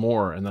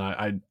more, and then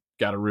I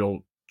got a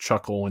real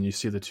chuckle when you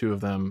see the two of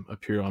them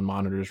appear on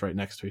monitors right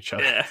next to each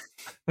other.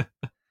 Yeah.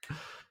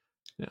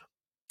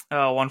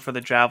 Yeah. One for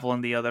the Javelin,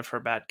 the other for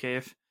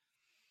Batcave.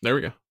 There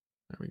we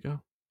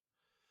go.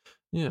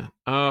 Yeah.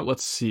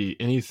 Let's see.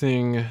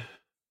 Anything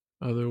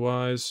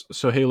otherwise?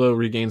 So Halo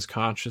regains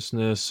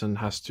consciousness and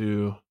has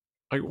to...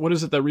 Like, what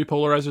is it that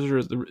repolarizes, or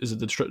is it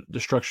the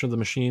destruction of the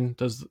machine?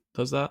 Does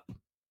that?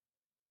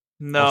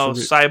 No,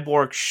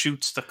 Cyborg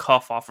shoots the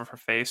cuff off of her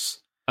face.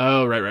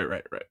 Oh,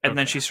 right. And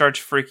then she starts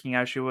freaking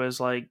out. She was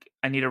like,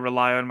 "I need to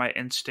rely on my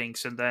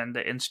instincts," and then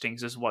the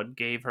instincts is what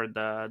gave her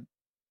the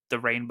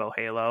rainbow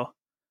halo.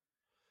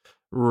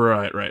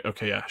 Right.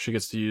 Okay, yeah. She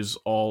gets to use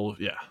all.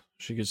 Yeah,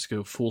 she gets to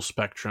go full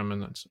spectrum,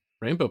 and that's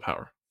rainbow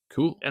power.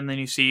 Cool. And then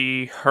you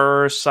see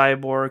her,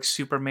 Cyborg,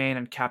 Superman,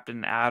 and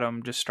Captain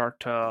Atom just start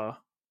to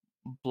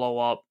blow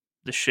up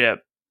the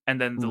ship,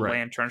 and then the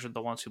Lanterns are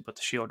the ones who put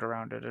the shield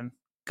around it, and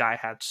Guy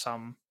had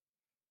some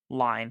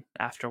line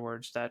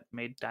afterwards that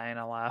made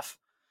Diana laugh.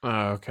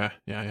 Okay.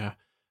 Yeah.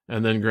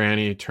 And then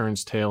Granny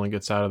turns tail and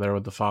gets out of there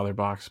with the father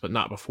box, but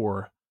not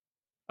before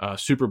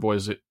Superboy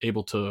is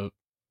able to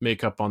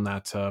make up on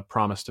that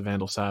promise to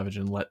Vandal Savage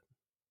and let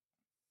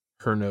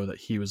her know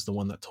that he was the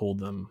one that told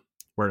them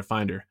where to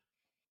find her.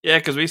 Yeah,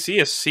 because we see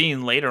a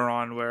scene later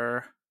on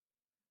where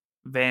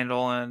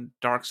Vandal and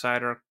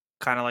Darkseid are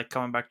kind of like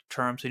coming back to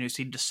terms, and you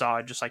see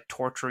Desaad just like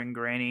torturing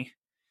Granny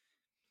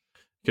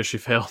because she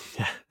failed.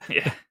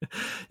 Yeah.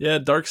 Yeah.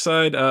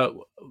 Darkseid.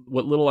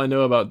 What little I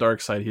know about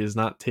Darkseid, he does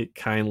not take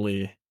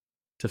kindly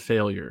to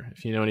failure.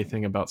 If you know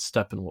anything about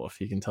Steppenwolf,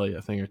 he can tell you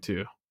a thing or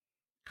two.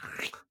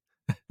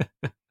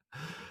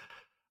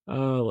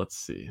 Let's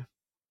see.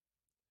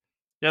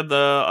 Yeah,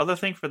 the other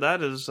thing for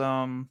that is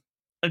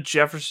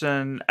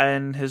Jefferson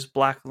and his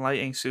black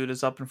lightning suit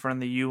is up in front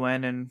of the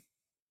UN and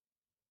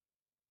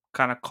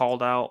kind of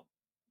called out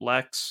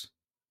Lex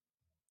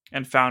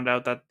and found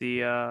out that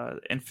the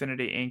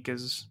Infinity Inc.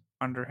 is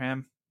under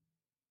him.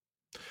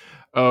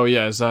 Oh,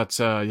 yeah. Is that...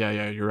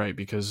 yeah, you're right,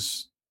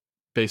 because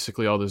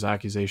basically all those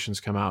accusations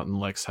come out and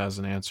Lex has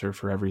an answer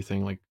for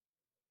everything. Like,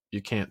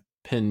 you can't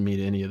pin me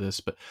to any of this,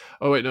 but...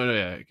 Oh, wait, no,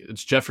 yeah.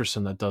 It's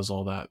Jefferson that does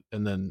all that,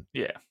 and then...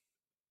 Yeah.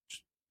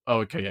 Oh,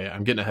 okay, yeah.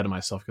 I'm getting ahead of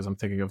myself because I'm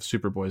thinking of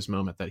Superboy's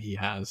moment that he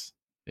has.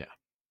 Yeah.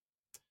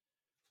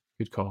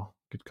 Good call.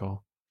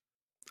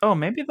 Oh,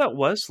 maybe that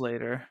was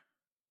later.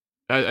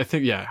 I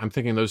think, yeah, I'm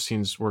thinking those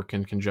scenes work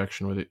in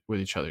conjunction with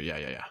each other.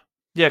 Yeah.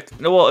 Yeah,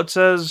 well, it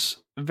says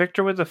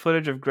Victor with the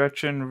footage of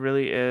Gretchen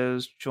really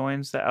is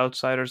joins the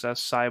Outsiders as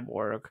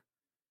Cyborg.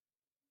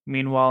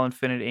 Meanwhile,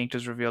 Infinite Inc.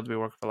 is revealed to be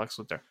working for Lex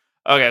Luthor.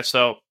 Okay,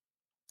 so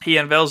he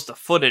unveils the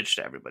footage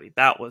to everybody.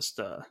 That Okay.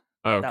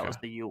 was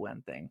the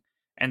UN thing,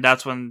 and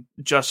that's when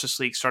Justice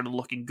League started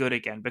looking good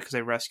again because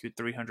they rescued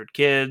 300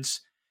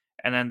 kids,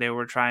 and then they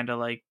were trying to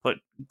like put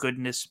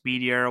goodness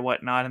media or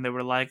whatnot, and they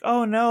were like,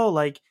 "Oh no,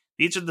 like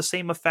these are the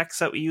same effects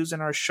that we use in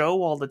our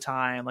show all the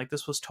time. Like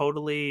this was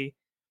totally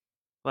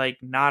like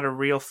not a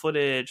real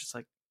footage." It's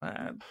like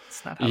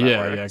that's not how that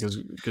Yeah, works.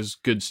 because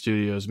Good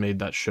Studios made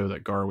that show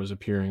that Gar was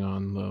appearing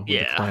on with the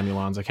Yeah.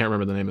 Clamulons. I can't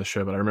remember the name of the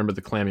show, but I remember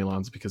the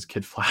Clamulons because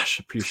Kid Flash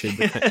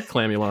appreciated the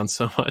Clamulons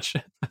so much.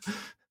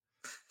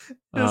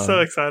 I'm so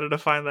um, excited to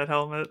find that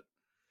helmet.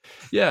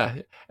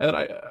 yeah, and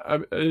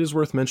it is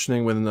worth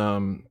mentioning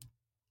when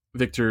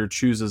Victor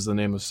chooses the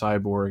name of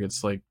Cyborg.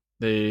 It's like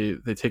they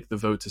take the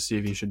vote to see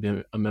if he should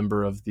be a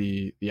member of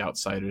the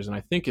Outsiders, and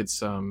I think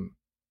it's oh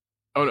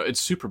no,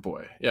 it's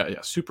Superboy. Yeah,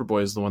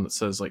 Superboy is the one that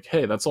says like,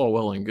 "Hey, that's all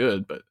well and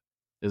good, but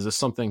is this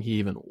something he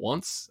even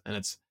wants?" And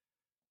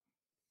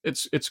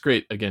it's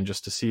great again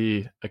just to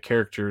see a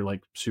character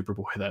like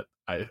Superboy that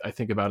I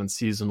think about in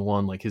season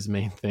one. Like his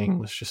main thing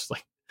was just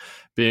like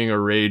being a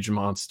rage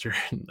monster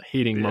and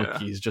hating Yeah.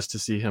 monkeys. Just to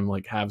see him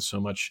like have so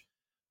much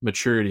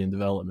maturity and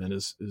development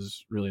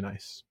is really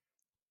nice.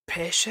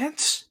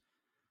 Patience?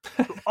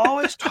 You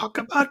always talk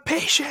about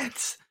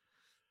patience.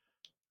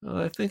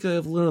 I think I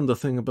have learned a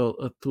thing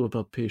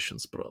about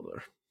patience,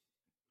 brother.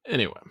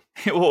 Anyway,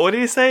 What do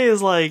you say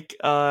is like,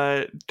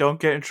 don't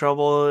get in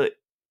trouble,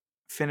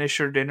 finish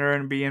your dinner,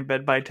 and be in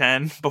bed by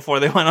 10 before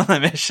they went on the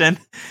mission?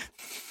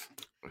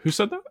 who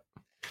said that?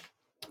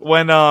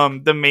 When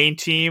the main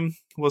team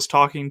was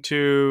talking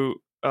to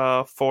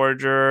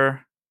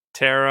Forager,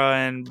 Tara,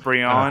 and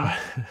Brion,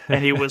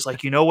 and he was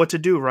like, "You know what to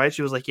do, right?"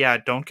 She was like, "Yeah,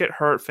 don't get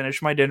hurt,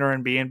 finish my dinner,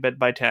 and be in bed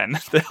by 10."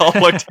 They all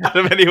looked at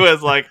him, and he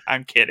was like,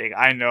 "I'm kidding.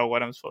 I know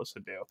what I'm supposed to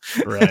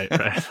do." right.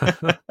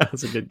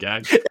 That's a good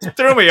gag. It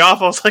threw me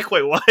off. I was like,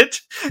 "Wait,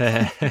 what?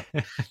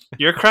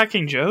 You're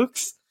cracking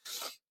jokes?"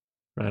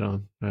 Right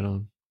on.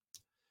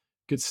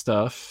 Good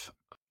stuff.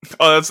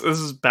 Oh, this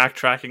is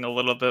backtracking a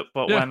little bit,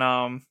 but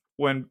Yeah.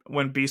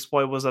 when Beast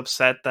Boy was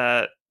upset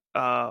that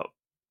uh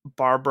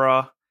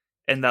Barbara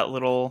and that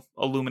little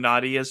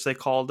Illuminati, as they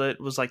called it,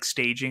 was like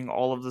staging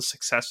all of the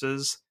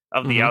successes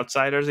of the Mm-hmm.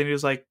 Outsiders, and he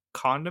was like,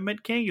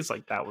 "Condiment King." He's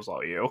like, "That was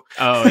all you."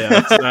 Oh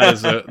yeah,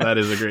 that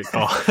is a great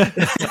call.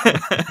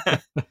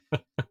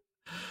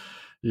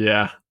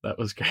 Yeah, that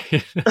was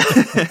great.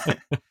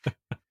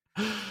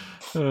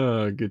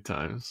 Oh, good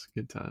times.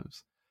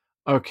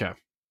 Okay,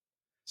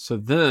 so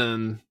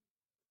then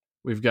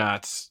we've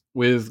got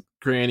with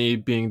Granny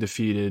being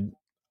defeated.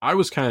 I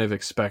was kind of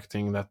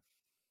expecting that,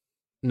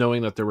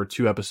 knowing that there were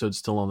 2 episodes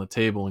still on the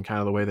table, and kind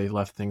of the way they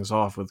left things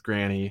off with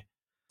Granny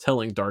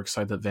telling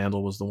Darkseid that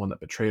Vandal was the one that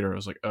betrayed her. I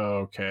was like, oh,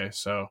 okay,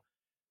 so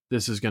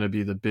this is going to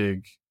be the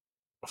big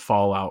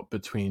fallout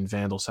between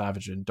Vandal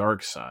Savage and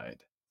Darkseid,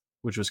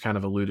 which was kind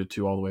of alluded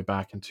to all the way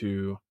back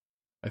into,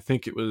 I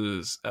think it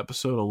was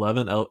episode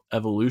 11,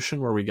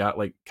 Evolution, where we got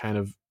like kind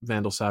of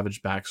Vandal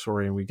Savage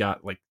backstory, and we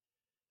got like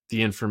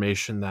the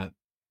information that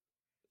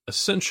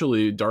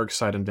essentially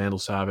Darkseid and Vandal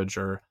Savage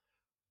are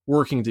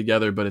working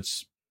together, but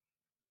it's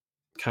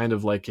kind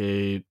of like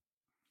a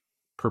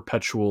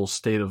perpetual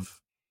state of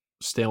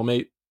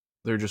stalemate.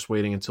 They're just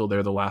waiting until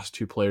they're the last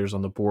 2 players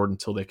on the board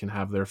until they can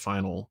have their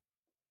final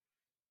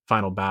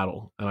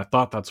battle. And I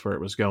thought that's where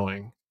it was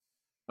going,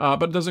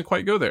 but it doesn't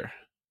quite go there.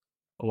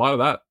 A lot of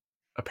that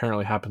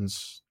apparently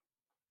happens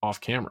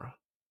off camera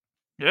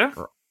Yeah.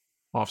 or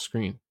off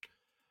screen.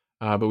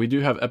 But we do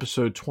have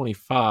episode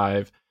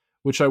 25,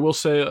 which I will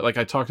say, like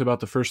I talked about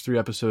the first 3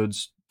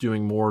 episodes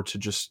doing more to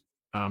just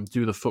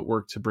do the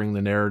footwork to bring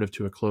the narrative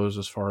to a close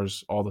as far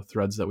as all the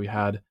threads that we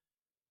had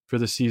for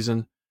the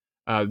season.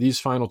 These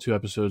final 2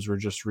 episodes were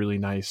just really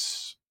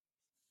nice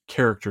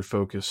character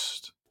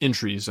focused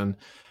entries. And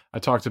I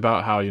talked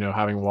about how,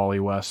 having Wally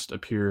West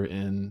appear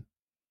in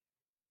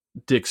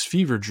Dick's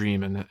fever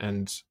dream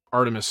and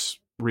Artemis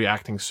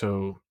reacting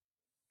so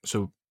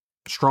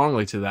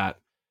strongly to that.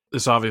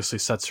 This obviously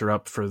sets her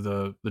up for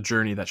the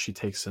journey that she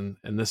takes in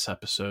this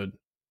episode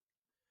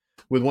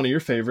with one of your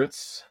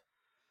favorites,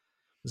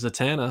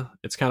 Zatanna.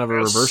 It's kind of a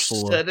I've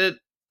reversal of, said it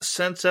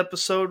since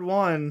episode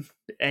 1.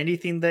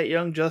 Anything that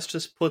Young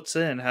Justice puts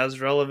in has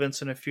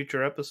relevance in a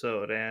future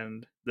episode,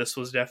 and this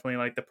was definitely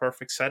like the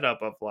perfect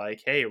setup of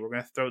like, hey, we're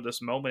gonna throw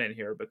this moment in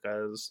here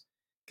because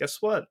guess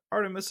what?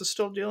 Artemis is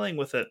still dealing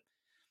with it.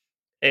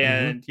 mm-hmm.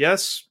 And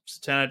yes,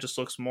 Zatanna just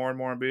looks more and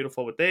more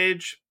beautiful with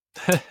age.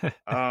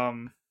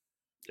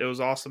 It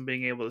was awesome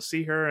being able to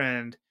see her,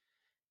 and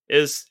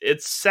it's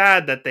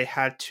sad that they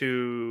had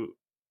to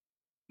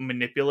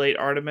manipulate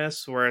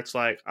Artemis, where it's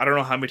like, I don't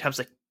know how many times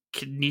I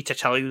need to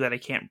tell you that I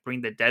can't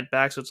bring the dead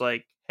back. So it's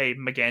like, hey,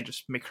 McGann,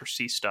 just make her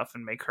see stuff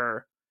and make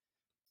her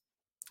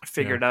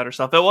figure Yeah. it out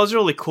herself. It was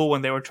really cool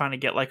when they were trying to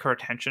get like her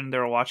attention. They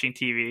were watching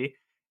TV,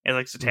 And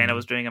like Zatanna Mhm.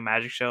 was doing a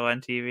magic show on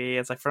TV.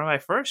 It's like, for my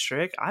first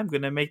trick, I'm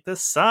gonna make the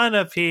sun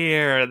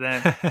appear. And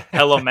then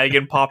Hello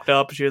Megan popped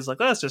up. And she was like,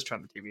 let's just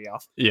turn the TV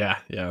off. Yeah,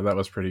 that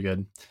was pretty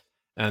good.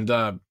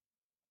 And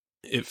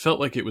it felt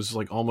like it was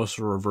like almost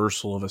a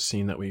reversal of a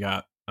scene that we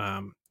got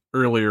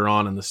earlier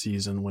on in the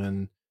season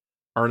when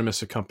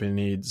Artemis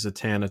accompanied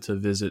Zatanna to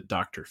visit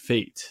Dr.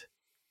 Fate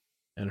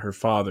and her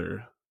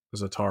father,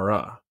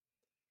 Zatara.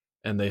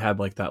 And they had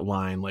like that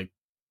line, like,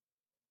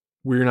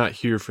 we're not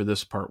here for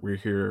this part, we're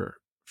here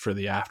for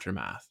the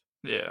aftermath.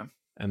 Yeah.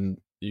 And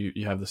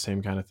you have the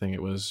same kind of thing.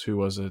 It was, who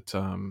was it?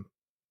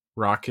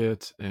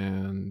 Rocket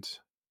and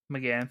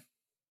McGann.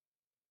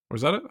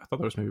 was that it? I thought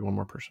there was maybe one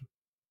more person.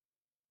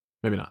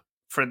 Maybe not.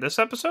 For this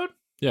episode?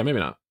 Yeah, maybe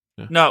not.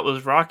 Yeah. No, it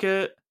was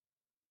Rocket,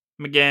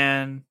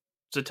 McGann,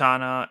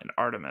 Zatanna, and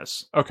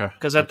Artemis. Okay.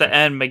 Because at the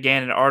end,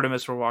 McGann and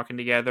Artemis were walking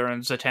together,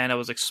 and Zatanna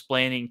was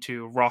explaining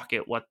to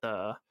Rocket what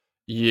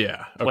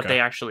they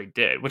actually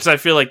did. Which I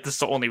feel like this is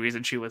the only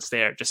reason she was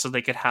there, just so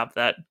they could have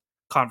that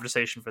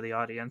conversation for the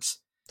audience.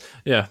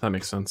 Yeah, that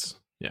makes sense.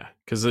 Yeah,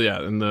 because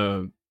in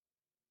the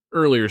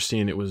earlier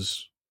scene, it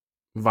was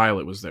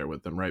Violet was there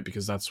with them, right?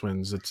 Because that's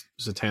when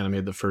Zatanna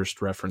made the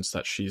first reference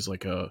that she's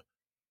like a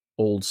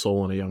old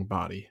soul in a young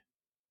body,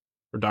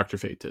 or Dr.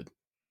 Fate did.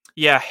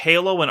 Yeah,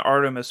 Halo and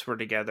Artemis were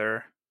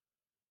together,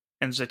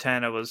 and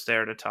Zatanna was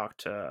there to talk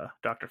to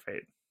Dr.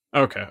 Fate.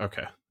 Okay.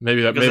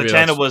 Maybe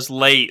Zatanna was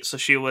late, so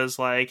she was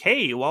like,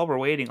 "Hey, while we're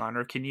waiting on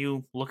her, can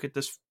you look at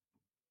this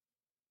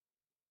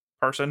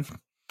person?"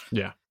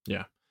 Yeah.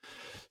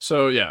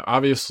 So yeah,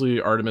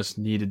 obviously Artemis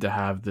needed to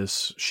have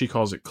this. She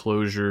calls it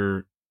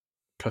closure,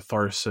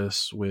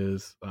 catharsis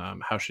with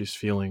how she's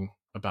feeling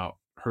about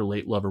her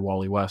late lover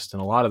Wally West,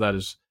 and a lot of that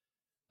is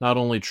not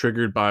only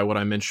triggered by what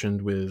I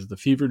mentioned with the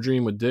fever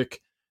dream with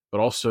Dick,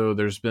 but also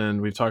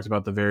we've talked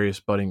about the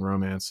various budding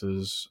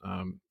romances.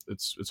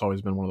 It's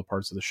always been one of the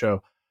parts of the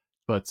show,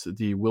 but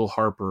the Will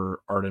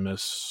Harper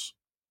Artemis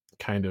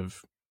kind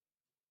of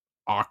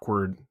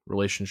awkward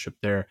relationship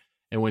there.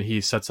 And when he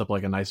sets up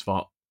like a nice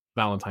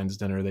Valentine's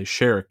dinner, they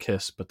share a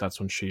kiss, but that's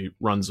when she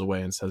runs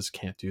away and says,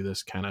 "Can't do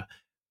this," kind of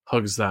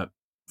hugs that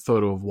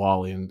photo of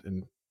Wally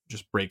and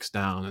just breaks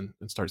down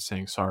and starts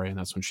saying sorry. And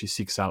that's when she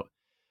seeks out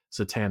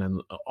Zatanna.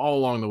 And all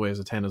along the way,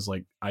 Zatanna's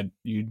like,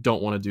 you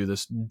don't want to do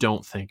this.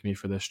 Don't thank me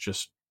for this.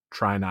 Just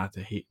try not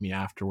to hate me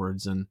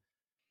afterwards. And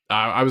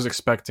I was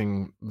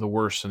expecting the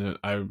worst, and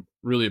I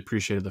really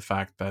appreciated the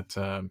fact that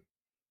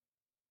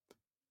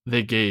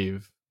they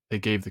gave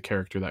the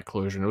character that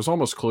closure. And it was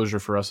almost closure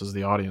for us as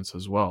the audience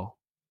as well.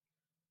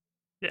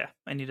 Yeah,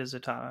 I need a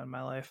Zatanna in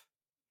my life.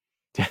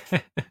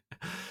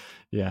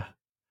 Yeah.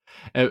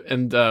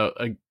 And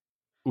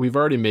we've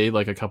already made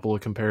like a couple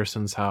of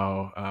comparisons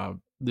how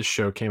this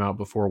show came out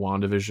before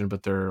WandaVision,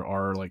 but there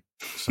are like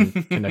some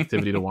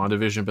connectivity to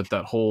WandaVision. But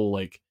that whole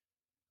like,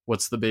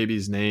 what's the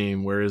baby's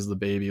name? Where is the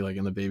baby? Like,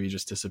 and the baby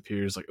just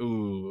disappears. Like,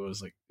 ooh, I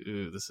was like,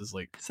 ooh, this is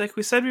like. It's like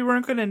we said we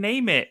weren't going to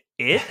name it.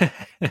 It.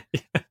 Yeah,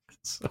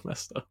 it's so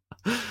messed up.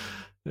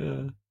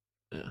 Yeah.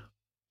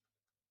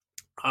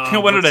 I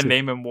wanted to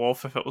name him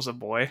Wolf if it was a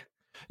boy.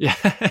 Yeah.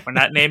 We're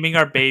not naming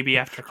our baby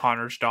after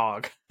Connor's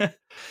dog.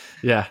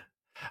 Yeah.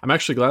 I'm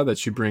actually glad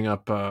that you bring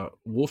up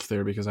Wolf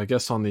there, because I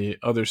guess on the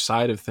other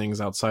side of things,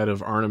 outside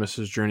of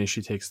Artemis's journey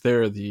she takes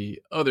there, the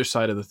other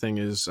side of the thing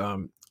is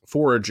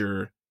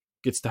Forager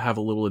gets to have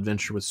a little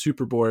adventure with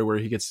Superboy where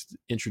he gets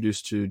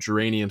introduced to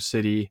Geranium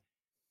City,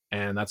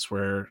 and that's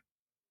where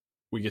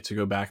we get to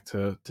go back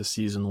to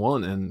season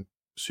 1 and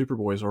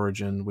Superboy's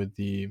origin with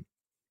the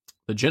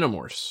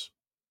Genomorphs.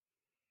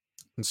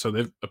 And so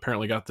they've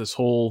apparently got this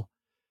whole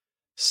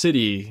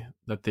city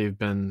that they've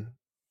been,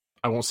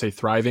 I won't say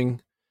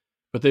thriving,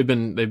 but they've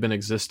been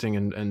existing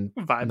and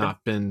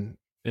not been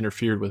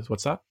interfered with.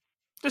 What's that?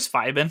 Just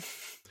vibing.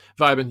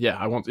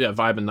 Yeah,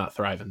 vibing, not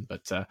thriving.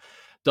 But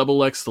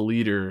Double X, the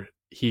leader,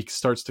 he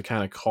starts to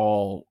kind of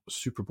call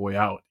Superboy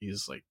out.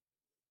 He's like,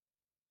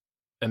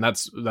 and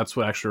that's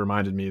what actually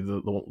reminded me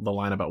the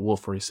line about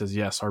Wolf, where he says,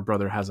 "Yes, our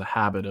brother has a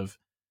habit of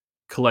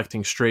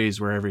collecting strays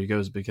wherever he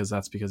goes, because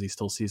he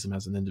still sees him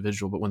as an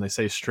individual." But when they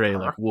say stray,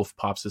 like Wolf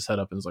pops his head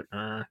up and is like,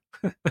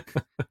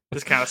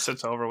 just kind of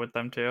sits over with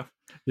them too.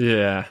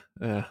 Yeah.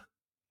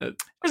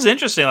 It's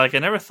interesting. Like, I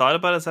never thought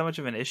about it as that much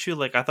of an issue.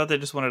 Like, I thought they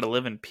just wanted to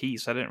live in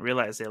peace. I didn't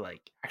realize they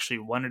like actually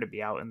wanted to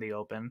be out in the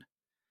open.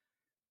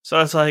 So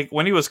it's like,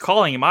 when he was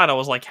calling him out, I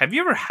was like, have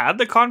you ever had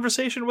the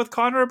conversation with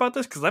Connor about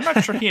this? Because I'm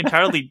not sure he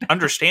entirely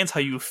understands how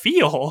you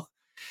feel.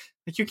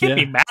 Like, you can't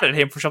be mad at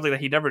him for something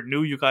that he never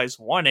knew you guys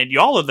wanted.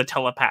 Y'all are the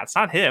telepaths,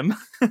 not him.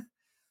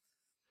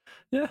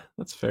 Yeah,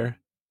 that's fair.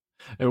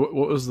 And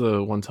what was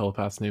the one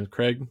telepath's name?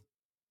 Craig?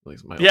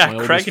 Like my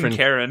Craig and friend,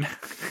 Karen.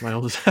 My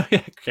oldest,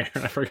 Karen.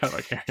 I forgot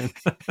about Karen.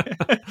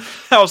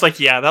 I was like,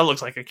 yeah, that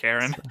looks like a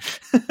Karen.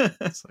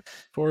 It's like,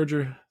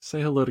 Forager,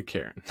 say hello to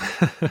Karen.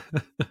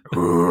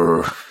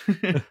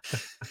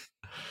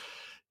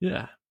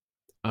 Yeah.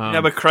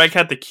 Yeah, but Craig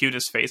had the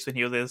cutest face when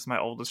he was my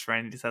oldest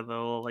friend. He just had the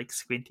little like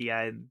squinty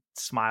eye and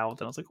smiled,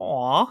 and I was like,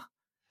 "Aw."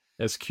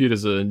 As cute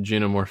as a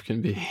xenomorph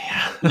can be.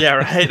 Yeah,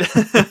 right.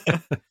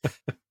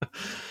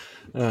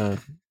 uh,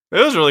 It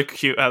was really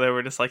cute how they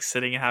were just like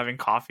sitting and having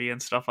coffee and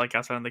stuff like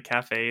outside in the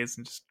cafes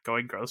and just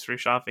going grocery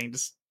shopping,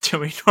 just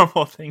doing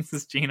normal things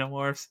as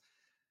xenomorphs.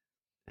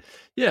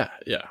 yeah.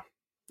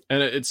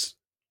 And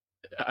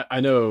I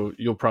know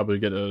you'll probably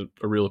get a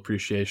real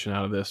appreciation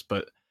out of this,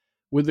 but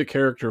with the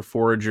character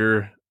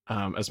Forager,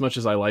 as much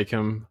as I like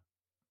him,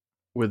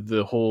 with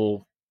the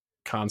whole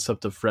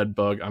concept of Fred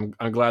Bug,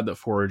 I'm glad that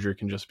Forager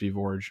can just be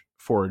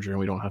Forager and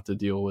we don't have to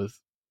deal with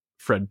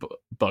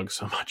Bug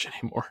so much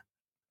anymore.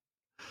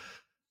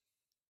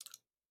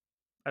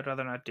 I'd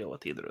rather not deal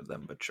with either of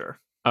them, but sure.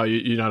 Oh,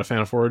 you're not a fan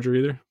of Forager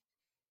either?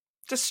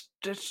 Just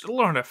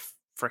learn a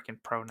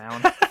freaking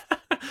pronoun.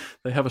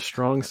 They have a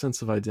strong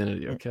sense of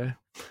identity, okay?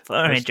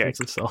 Forager.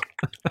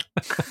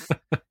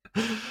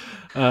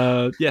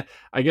 Yeah,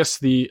 I guess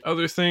the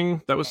other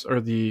thing that was,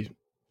 or the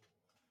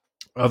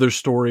other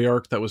story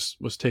arc that was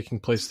taking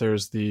place there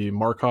is the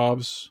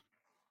Markovs,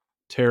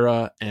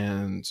 Tara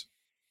and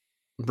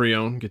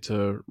Brion get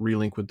to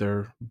relink with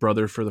their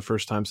brother for the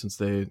first time since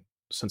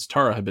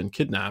Tara had been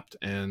kidnapped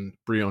and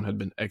Brion had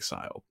been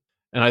exiled.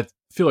 And I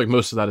feel like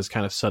most of that is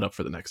kind of set up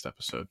for the next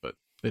episode, but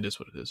it is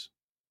what it is.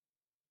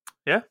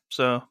 Yeah,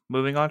 so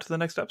moving on to the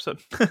next episode.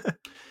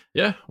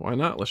 Yeah, why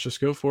not? Let's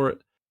just go for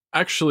it.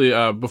 Actually,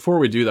 before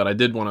we do that, I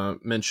did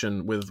want to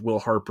mention with Will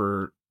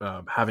Harper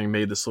having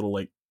made this little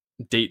like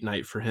date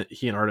night for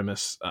he and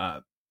Artemis.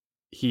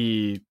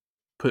 He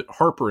put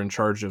Harper in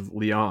charge of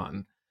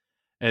Leon,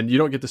 and you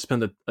don't get to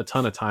spend a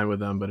ton of time with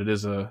them, but it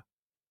is a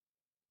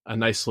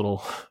nice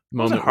little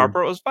moment. Wasn't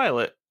Harper, it was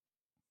Violet.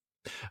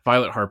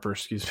 Violet Harper,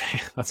 excuse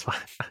me. That's fine.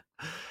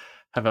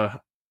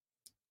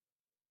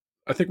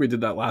 I think we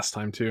did that last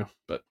time too,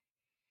 but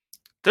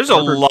there's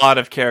Harper, a lot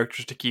of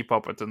characters to keep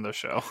up with in this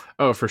show.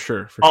 Oh, for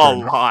sure. A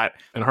lot.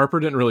 And Harper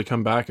didn't really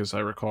come back, as I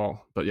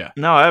recall. But yeah.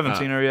 No, I haven't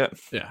seen her yet.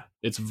 Yeah.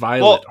 It's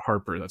Violet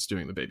Harper that's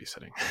doing the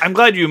babysitting. I'm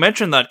glad you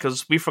mentioned that,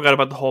 because we forgot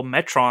about the whole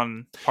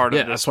Metron part of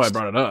this. Yeah, that's why I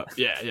brought it up.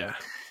 Yeah.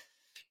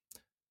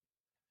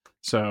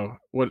 So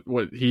what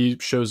he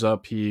shows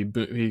up, he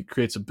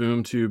creates a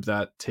boom tube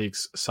that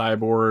takes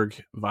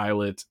Cyborg,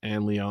 Violet,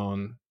 and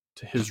Leon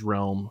to his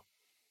realm.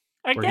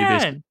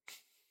 Again.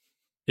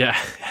 Yeah,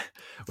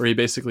 where he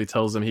basically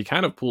tells them, he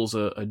kind of pulls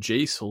a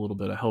Jace a little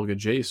bit, a Helga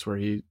Jace,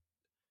 where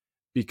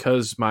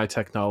because my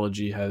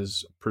technology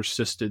has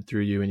persisted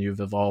through you and you've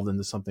evolved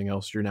into something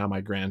else, you're now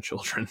my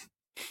grandchildren.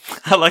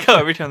 I like how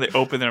every time they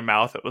open their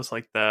mouth, it was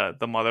like the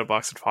mother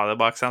box and father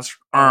box sounds.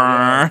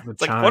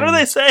 It's like, what are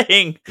they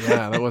saying?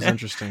 Yeah, that was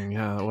interesting.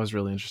 Yeah, that was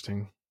really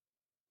interesting.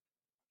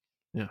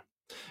 Yeah,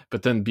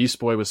 but then Beast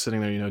Boy was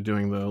sitting there,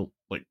 doing the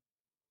like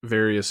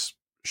various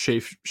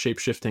shape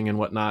shifting and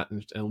whatnot,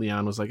 and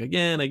Leon was like,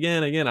 again.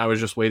 I was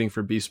just waiting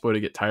for Beast Boy to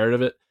get tired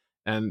of it,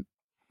 and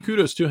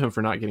kudos to him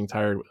for not getting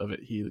tired of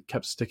it. He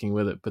kept sticking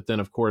with it. But then,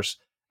 of course,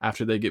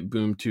 after they get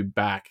Boom Tube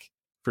back,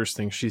 first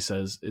thing she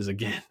says is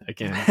again.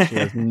 She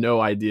has no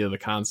idea the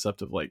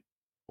concept of like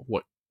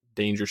what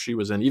danger she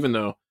was in, even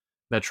though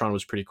Metron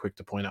was pretty quick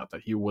to point out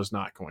that he was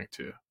not going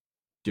to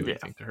do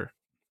anything to her.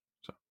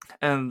 So,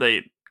 and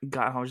they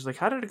got home. She's like,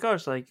 "How did it go?"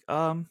 It's like,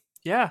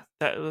 yeah,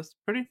 that was a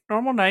pretty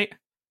normal night.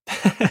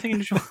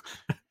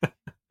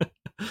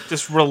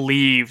 Just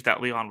relieved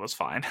that Leon was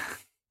fine.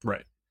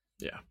 Right.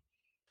 Yeah.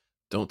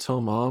 Don't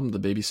tell mom the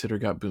babysitter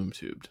got boom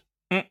tubed.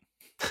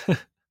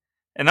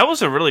 And that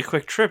was a really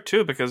quick trip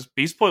too, because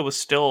Beast Boy was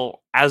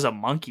still as a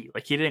monkey.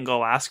 Like, he didn't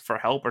go ask for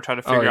help or try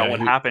to figure out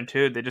what happened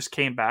too. They just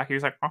came back. He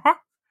was like,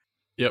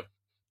 Yep.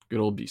 Good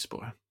old Beast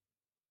Boy.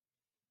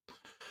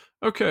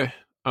 Okay.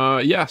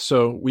 Yeah,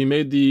 so we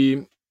made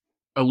the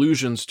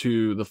allusions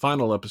to the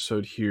final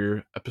episode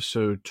here,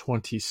 episode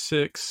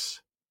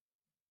 26,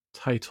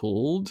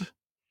 titled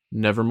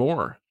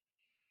Nevermore.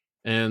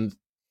 And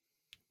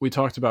we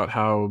talked about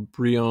how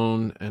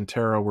Brion and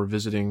Tara were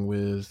visiting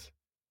with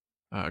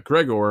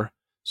Gregor.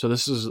 So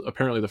this is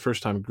apparently the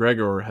first time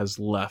Gregor has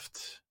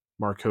left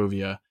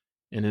Markovia.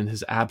 And in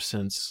his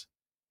absence,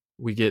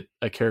 we get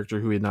a character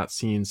who we had not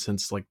seen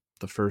since like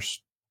the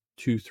first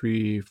 2,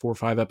 3, 4,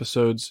 5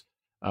 episodes.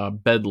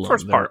 Bedlam.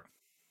 First part.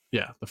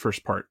 Yeah, the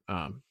first part.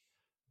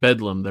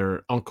 Bedlam,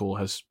 their uncle,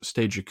 has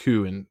staged a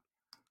coup and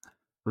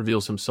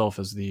reveals himself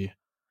as the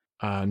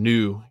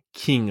new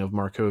king of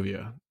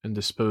Markovia and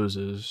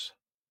disposes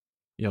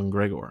young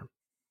Gregor.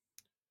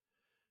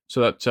 So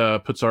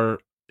that puts our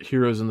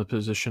heroes in the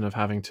position of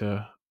having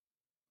to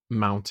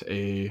mount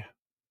a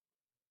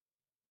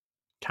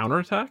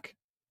counterattack.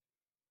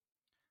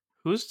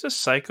 Who's the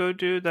psycho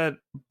dude that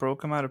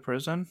broke him out of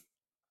prison?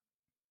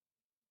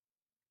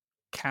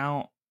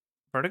 Count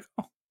Vertigo?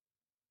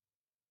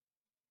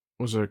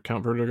 Was it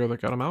Count Vertigo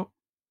that got him out?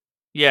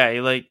 Yeah,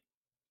 he like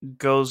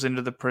goes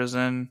into the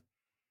prison,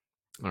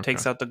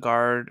 takes out the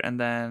guard, and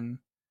then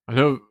I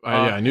knew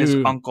his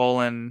uncle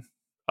and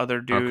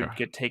other dude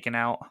get taken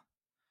out.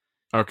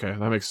 Okay,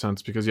 that makes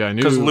sense because I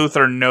knew, because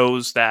Luther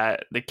knows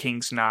that the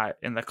king's not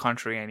in the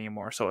country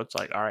anymore, so it's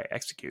like, all right,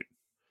 execute.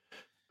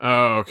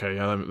 Oh, okay,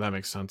 yeah, that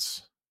makes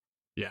sense.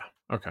 Yeah,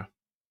 okay.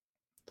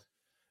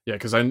 Yeah,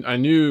 because I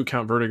knew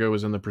Count Vertigo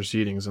was in the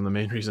proceedings, and the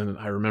main reason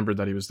I remembered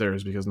that he was there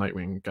is because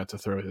Nightwing got to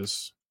throw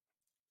his.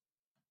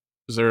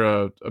 Is there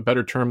a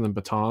better term than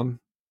baton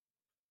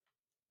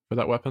for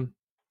that weapon?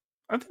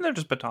 I think they're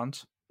just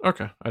batons.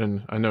 Okay, I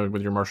didn't. I know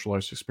with your martial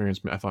arts experience,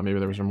 I thought maybe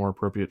there was a more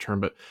appropriate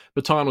term, but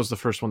baton was the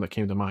first one that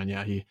came to mind.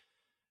 Yeah, he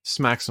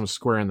smacks him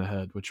square in the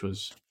head, which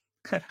was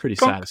pretty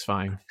Conk.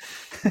 satisfying.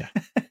 Yeah,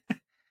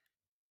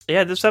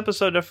 Yeah, this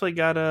episode definitely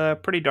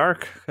got pretty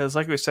dark because,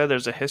 like we said,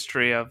 there's a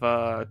history of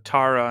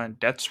Tara and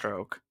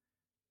Deathstroke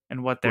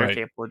and what they're right.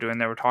 capable of doing.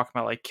 They were talking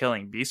about like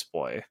killing Beast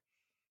Boy.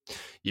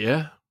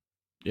 Yeah,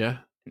 yeah,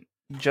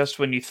 Just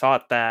when you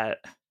thought that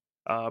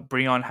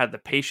Breon had the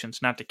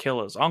patience not to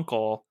kill his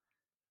uncle,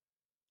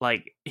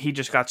 like he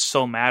just got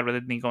so mad with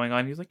everything going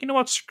on. He's like, you know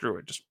what? Screw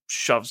it. Just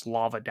shoves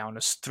lava down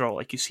his throat.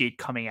 Like you see it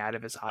coming out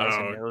of his eyes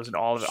and oh, nose and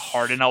all of it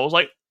hard. And I was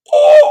like,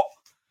 oh!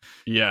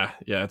 yeah,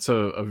 yeah. It's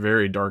a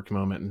very dark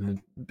moment,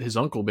 and his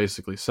uncle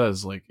basically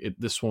says like,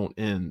 "This won't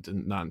end,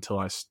 and not until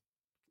I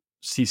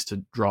cease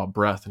to draw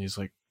breath." And he's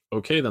like,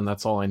 "Okay, then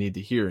that's all I need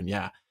to hear." And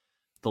yeah,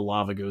 the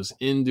lava goes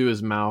into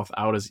his mouth,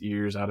 out his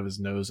ears, out of his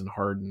nose, and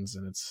hardens,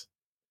 and it's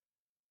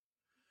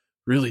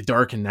really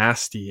dark and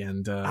nasty.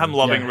 And I'm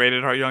loving yeah,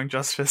 rated R Young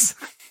Justice.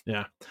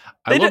 yeah,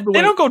 I love the They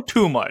way. don't go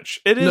too much.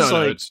 It is No,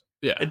 like it's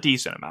yeah, a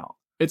decent amount.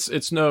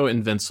 it's no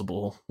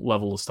Invincible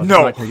level of stuff. It's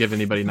No. not going to give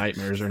anybody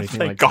nightmares or anything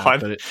Thank like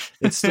God. that.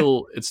 But it's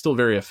still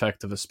very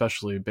effective,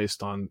 especially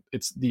based on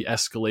it's the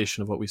escalation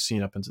of what we've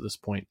seen up until this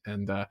point.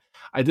 And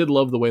I did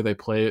love the way they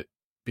play it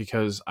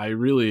because I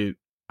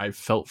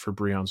felt for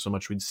Breon so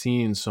much. We'd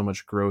seen so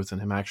much growth in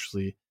him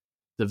actually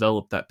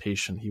develop that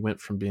patience. He went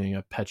from being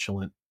a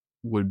petulant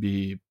would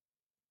be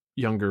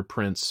younger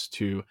prince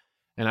to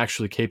an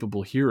actually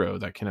capable hero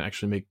that can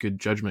actually make good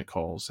judgment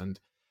calls. And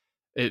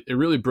it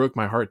really broke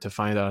my heart to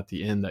find out at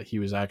the end that he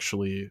was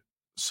actually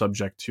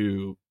subject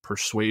to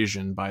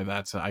persuasion by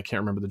that. I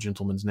can't remember the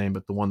gentleman's name,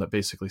 but the one that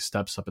basically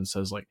steps up and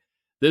says, like,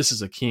 this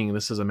is a king.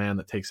 This is a man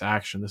that takes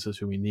action. This is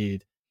who we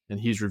need. And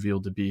he's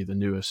revealed to be the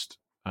newest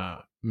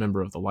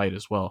member of the light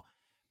as well.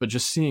 But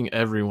just seeing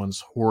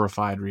everyone's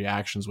horrified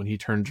reactions when he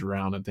turns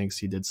around and thinks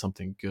he did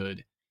something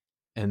good,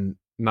 and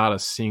not a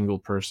single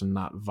person,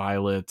 not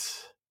Violet,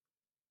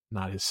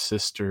 not his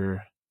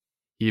sister.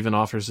 He even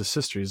offers his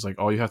sister. He's like,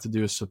 all you have to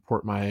do is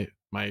support my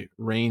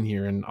reign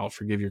here, and I'll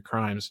forgive your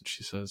crimes. And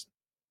she says,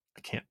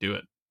 I can't do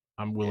it.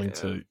 I'm willing Yeah.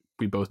 to.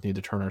 We both need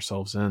to turn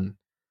ourselves in.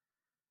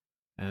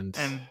 And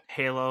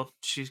Halo,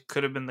 she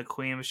could have been the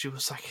queen, but she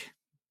was like,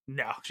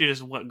 no. She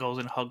just goes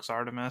and hugs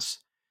Artemis.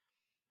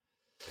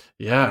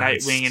 yeah,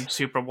 Nightwing and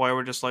Superboy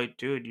were just like,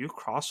 dude, you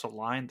crossed a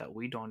line that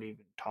we don't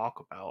even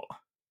talk about.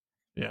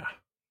 yeah,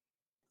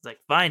 It's like,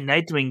 fine,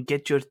 Nightwing,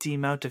 get your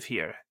team out of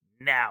here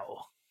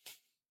now.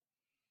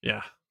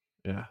 yeah,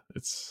 yeah.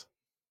 It's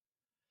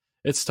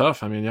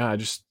tough. I mean, yeah,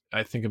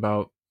 I think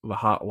about the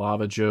hot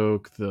lava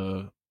joke,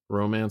 the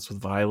romance with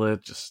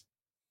Violet, just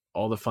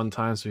all the fun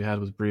times we had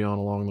with Breon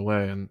along the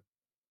way, and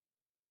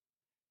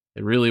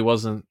it really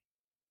wasn't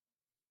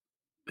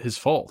his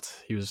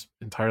fault. He was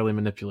entirely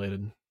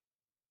manipulated.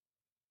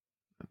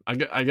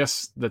 I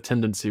guess the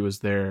tendency was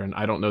there, and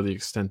I don't know the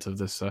extent of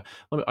this.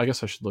 I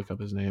guess I should look up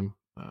his name.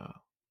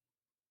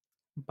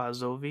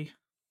 Bazovi.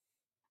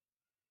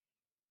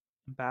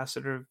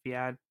 Ambassador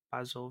Viad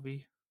Bazovi.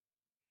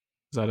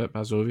 Is that it,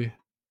 Bazovi?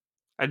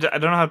 I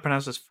don't know how to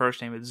pronounce his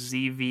first name. It's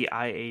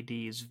Zviad.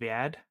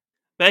 Zviad.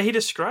 But he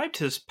described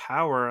his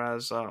power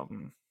as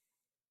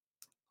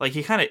like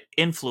he kind of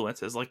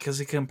influences, like because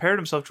he compared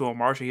himself to a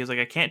marshal. He was like,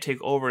 I can't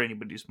take over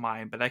anybody's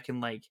mind, but I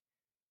can like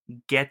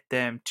get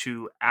them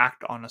to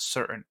act on a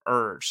certain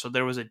urge. So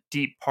there was a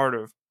deep part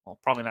of, well,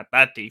 probably not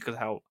that deep because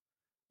how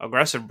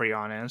aggressive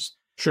Breon is,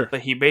 Sure.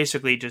 but he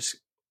basically just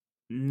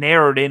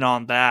narrowed in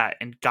on that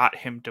and got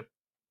him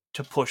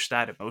to push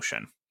that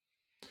emotion.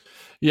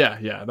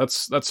 Yeah,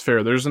 that's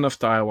fair. There's enough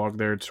dialogue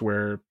there to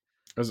where,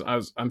 as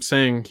I'm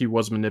saying, he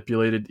was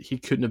manipulated. He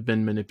couldn't have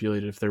been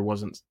manipulated if there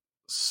wasn't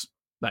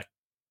that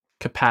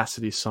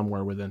capacity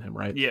somewhere within him,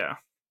 right? Yeah.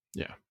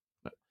 Yeah.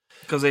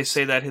 Because they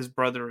say that his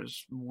brother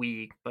is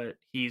weak, but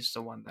he's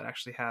the one that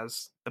actually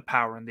has the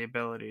power and the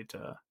ability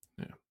to.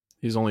 Yeah.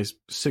 He's only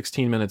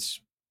 16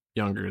 minutes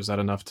younger. Is that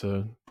enough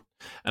to?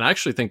 And I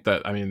actually think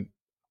that, I mean,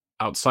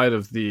 outside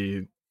of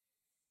the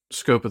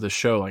scope of the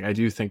show, like I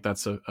do think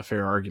that's a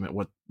fair argument.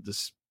 What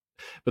this,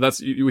 but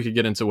that's we could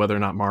get into whether or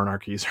not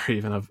monarchies are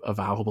even a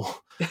valuable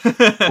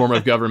form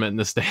of government in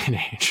this day and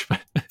age.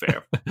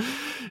 Fair.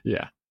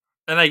 Yeah.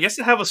 And I guess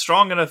to have a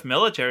strong enough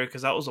military,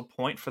 because that was a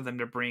point for them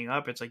to bring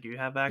up. It's like you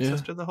have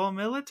access to the whole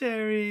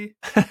military.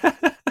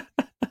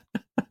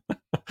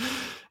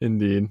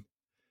 Indeed.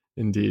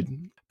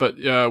 But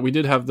we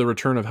did have the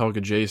return of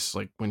Helga Jace.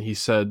 Like when he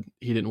said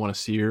he didn't want to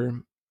see her,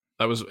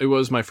 it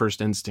was my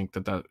first instinct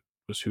that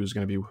was who was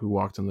going to be who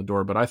walked in the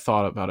door. But I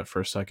thought about it for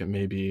a second.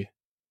 Maybe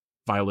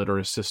Violet or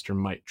his sister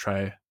might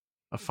try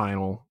a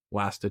final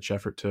last ditch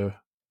effort to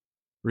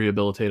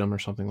rehabilitate him or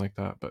something like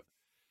that. But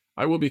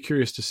I will be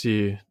curious to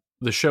see.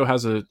 The show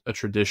has a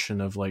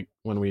tradition of like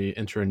when we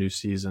enter a new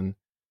season,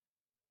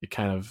 it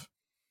kind of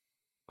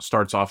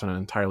starts off in an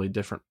entirely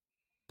different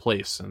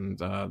place. And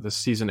this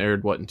season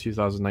aired in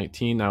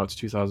 2019. Now it's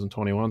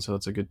 2021, so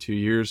that's a good 2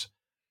 years.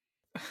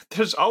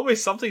 There's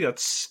always something that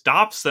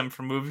stops them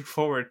from moving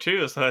forward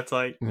too. So it's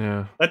like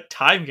that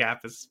time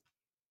gap is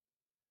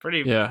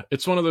pretty. Yeah,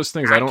 it's one of those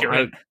things.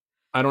 Accurate.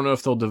 I don't know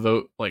if they'll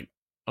devote like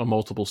a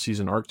multiple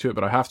season arc to it,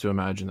 but I have to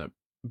imagine that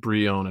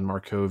Brion and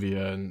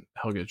Markovia and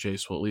Helga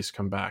Jace will at least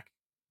come back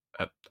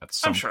at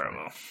some I'm sure point. it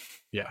will.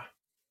 Yeah.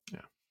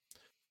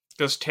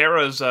 Because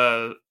Tara's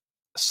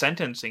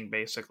sentencing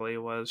basically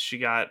was she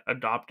got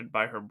adopted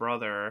by her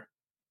brother,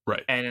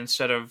 right? And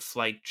instead of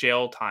like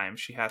jail time,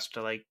 she has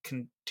to like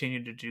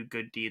continue to do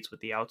good deeds with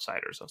the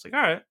outsiders. I was like,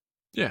 all right,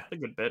 yeah, a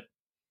good bit.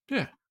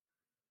 Yeah,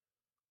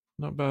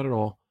 not bad at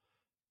all.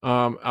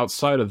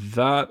 Outside of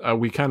that,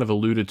 we kind of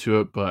alluded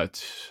to it,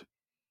 but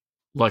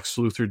Lex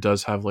Luthor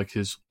does have like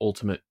his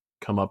ultimate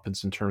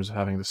comeuppance in terms of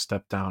having to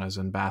step down as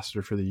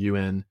ambassador for the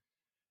UN,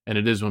 and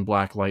it is when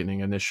Black Lightning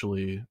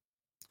initially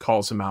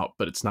calls him out,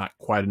 but it's not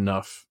quite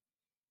enough.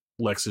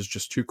 Lex is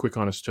just too quick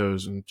on his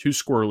toes and too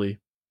squirrely.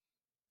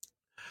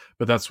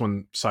 But that's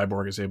when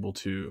Cyborg is able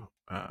to,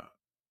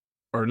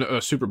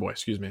 Superboy,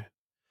 excuse me.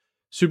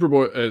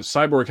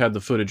 Cyborg had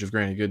the footage of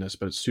Granny Goodness,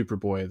 but it's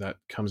Superboy that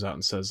comes out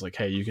and says, like,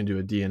 hey, you can do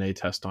a DNA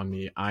test on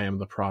me. I am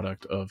the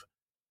product of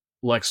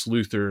Lex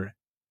Luthor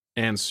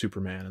and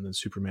Superman. And then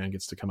Superman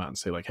gets to come out and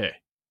say, like, hey,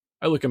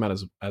 I look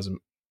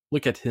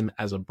at him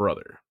as a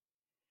brother.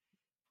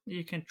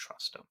 You can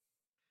trust him.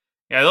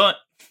 Yeah,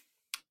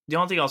 the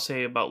only thing I'll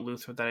say about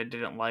Luthor that I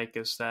didn't like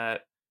is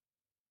that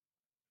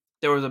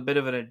there was a bit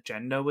of an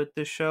agenda with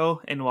this show,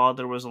 and while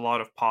there was a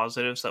lot of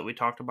positives that we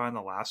talked about in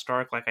the last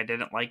arc, like I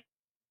didn't like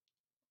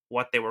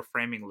what they were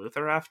framing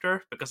Luthor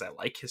after, because I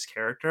like his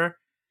character.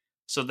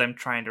 So them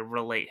trying to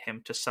relate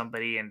him to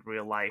somebody in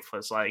real life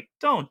was like,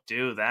 don't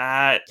do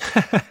that.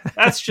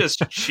 That's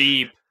just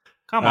cheap.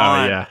 Come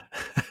on. Yeah.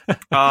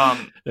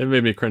 It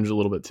made me cringe a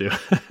little bit too.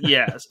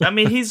 Yes. I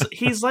mean,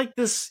 he's like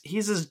this,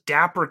 he's this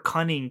dapper,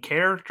 cunning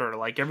character.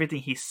 Like everything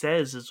he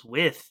says is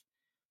with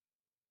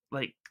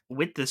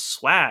this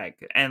swag.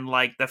 And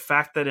like the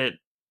fact that it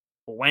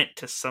went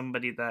to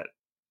somebody that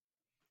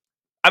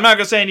I'm not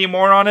going to say any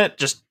more on it.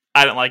 Just,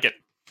 I didn't like it.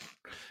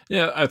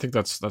 Yeah, I think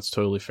that's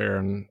totally fair.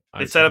 And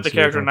they set up the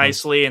character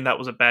nicely, and that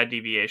was a bad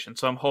deviation.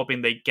 So I'm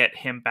hoping they get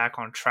him back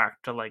on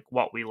track to like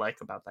what we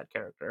like about that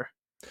character.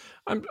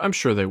 I'm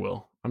sure they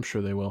will. I'm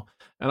sure they will.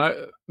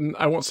 And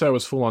I won't say I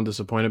was full on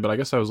disappointed, but I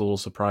guess I was a little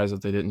surprised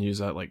that they didn't use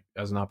that like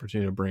as an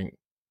opportunity to bring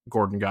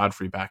Gordon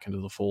Godfrey back into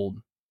the fold.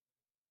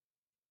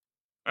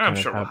 I'm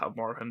sure we'll have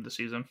more of him this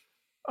season.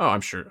 Oh,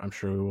 I'm sure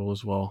we will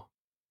as well.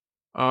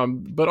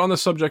 But on the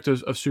subject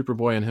of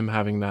Superboy and him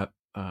having that,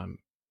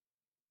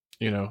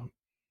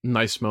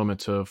 nice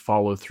moment to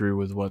follow through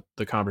with what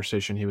the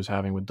conversation he was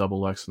having with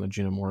Double X and the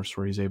Xenomorphs,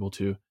 where he's able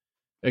to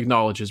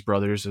acknowledge his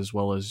brothers as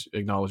well as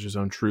acknowledge his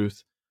own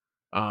truth.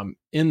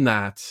 In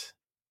that,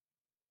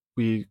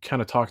 we kind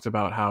of talked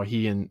about how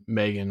he and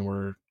Megan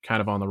were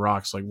kind of on the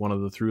rocks. Like one of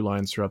the through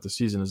lines throughout the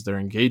season is their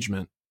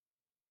engagement.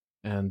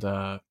 And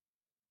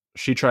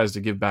she tries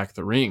to give back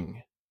the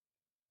ring.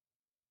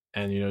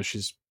 And,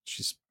 she's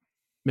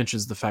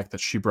mentions the fact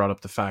that he brought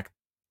up the fact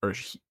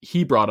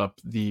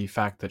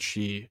that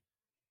she,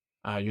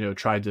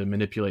 tried to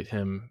manipulate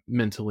him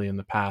mentally in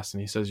the past.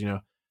 And he says,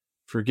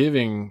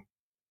 forgiving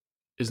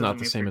is not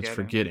the same as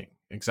forgetting.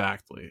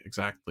 Exactly.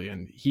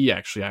 And he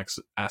actually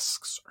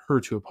asks her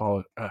to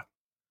apologize.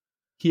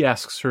 He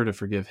asks her to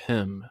forgive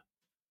him.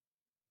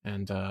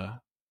 And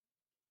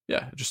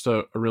just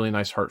a really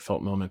nice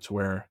heartfelt moment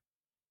where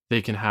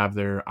they can have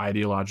their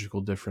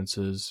ideological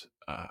differences,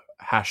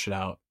 hash it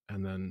out,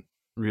 and then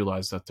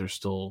realize that they're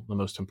still the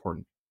most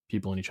important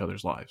people in each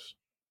other's lives.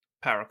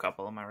 Power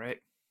couple, am I right?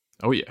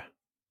 Oh yeah.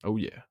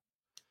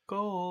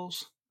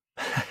 Goals.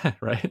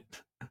 Right?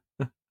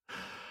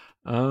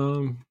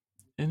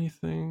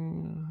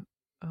 Anything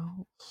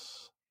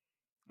else?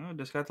 I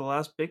just got the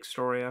last big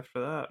story after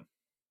that.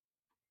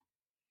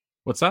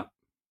 What's that?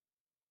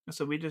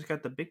 So we just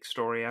got the big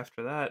story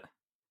after that.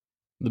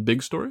 The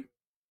big story?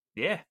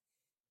 Yeah.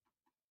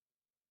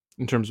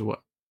 In terms of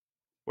what?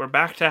 We're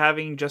back to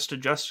having just a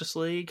Justice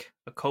League,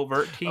 a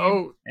covert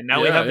team, and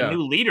now we have a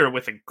new leader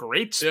with a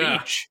great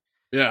speech.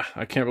 Yeah,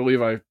 I can't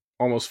believe I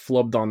almost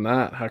flubbed on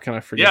that. How can I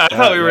forget? Yeah, I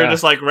thought we were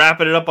just like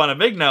wrapping it up on a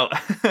big note.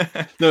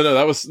 No,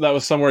 that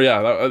was somewhere.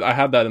 Yeah, I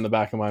had that in the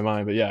back of my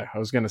mind. But yeah, I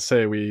was gonna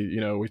say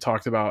we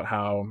talked about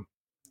how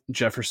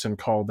Jefferson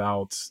called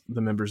out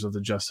the members of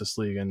the Justice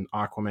League, and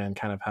Aquaman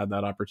kind of had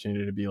that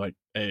opportunity to be like,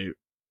 "Hey,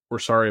 we're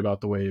sorry about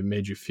the way it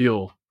made you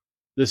feel."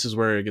 This is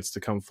where it gets to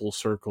come full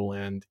circle,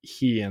 and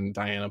he and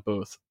Diana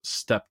both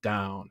step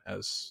down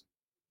as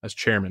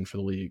chairman for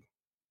the league.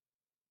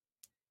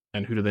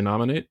 And who do they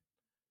nominate?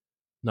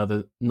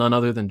 None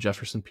other than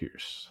Jefferson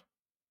Pierce.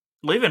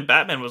 Well, even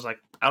Batman was like,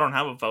 I don't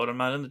have a vote. I'm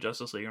not in the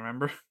Justice League,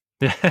 remember?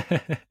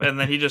 And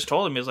then he just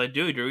told him, he was like,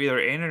 dude, you're either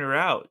in or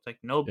out. It's like,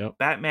 no, yep.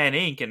 Batman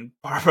Inc. And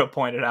Barbara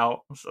pointed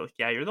out. So,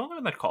 yeah, you're the only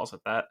one that calls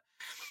it that.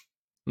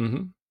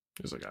 Mm-hmm.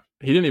 He was like,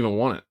 he didn't even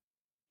want it.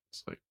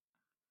 It's like,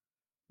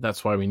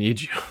 that's why we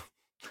need you.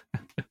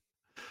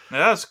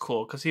 Now, that's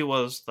cool because he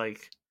was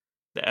like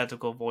the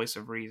ethical voice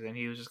of reason.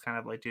 He was just kind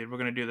of like, dude, we're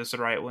gonna do this the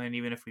right way, and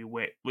even if we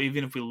win,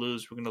 even if we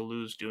lose, we're gonna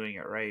lose doing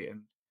it right.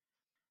 And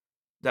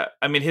that,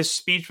 I mean, his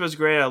speech was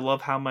great. I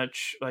love how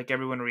much like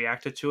everyone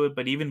reacted to it.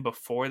 But even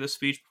before the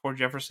speech, before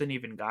Jefferson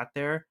even got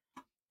there,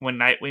 when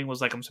Nightwing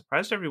was like, "I'm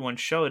surprised everyone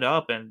showed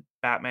up," and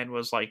Batman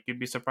was like, "You'd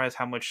be surprised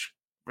how much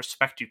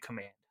respect you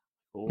command."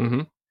 Hmm.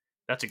 Ooh,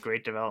 that's a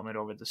great development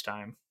over this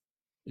time.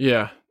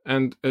 Yeah,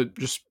 and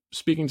just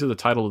speaking to the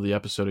title of the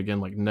episode again,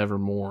 like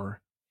Nevermore.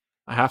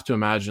 I have to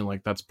imagine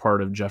like that's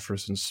part of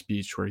Jefferson's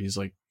speech where he's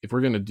like, if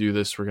we're gonna do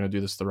this, we're gonna do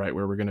this the right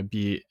way. We're gonna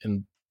be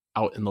in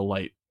out in the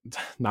light,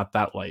 not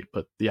that light,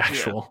 but the Yeah,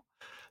 actual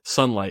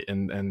sunlight,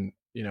 and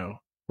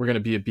we're gonna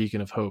be a beacon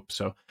of hope.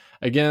 So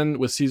again,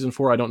 with season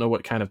 4, I don't know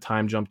what kind of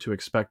time jump to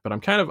expect, but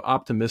I'm kind of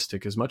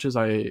optimistic. As much as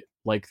I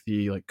like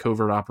the like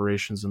covert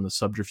operations and the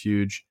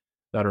subterfuge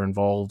that are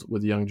involved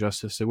with Young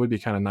Justice, it would be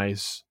kind of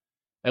nice,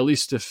 at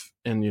least if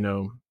in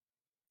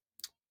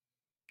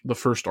the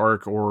first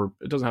arc, or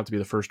it doesn't have to be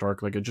the first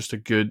arc, like just a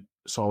good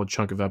solid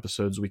chunk of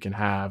episodes, we can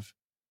have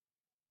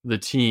the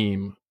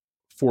team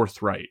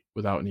forthright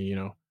without any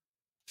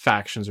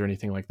factions or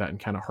anything like that, and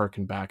kind of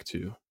harken back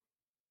to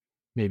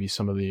maybe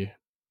some of the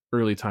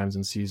early times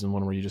in season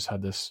 1 where you just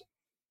had this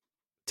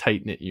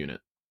tight knit unit.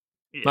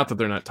 Not yeah, that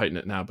they're not tight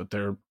knit now, but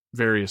their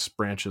various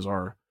branches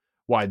are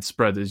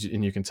widespread,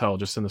 and you can tell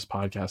just in this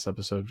podcast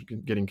episode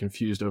getting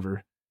confused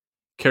over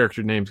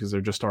character names because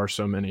there just are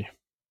so many.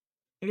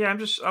 yeah.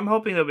 I'm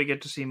hoping that we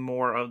get to see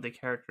more of the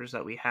characters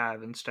that we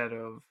have instead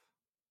of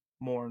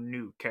more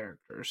new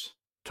characters.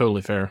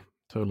 Totally fair.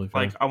 Totally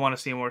Like, fair. I want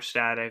to see more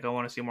Static. I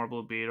want to see more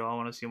Blue Beetle. I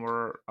want to see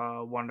more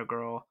Wonder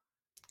Girl.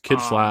 Kid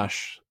Um,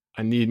 Flash.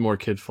 I need more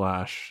Kid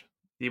Flash.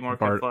 the more Kid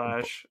Bart,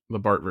 Flash. the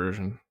Bart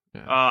version.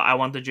 Yeah. I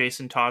want the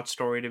Jason Todd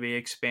story to be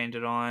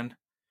expanded on.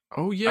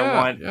 Oh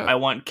yeah, yeah, I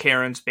want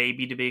Karen's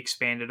baby to be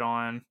expanded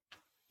on.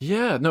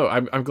 yeah. No,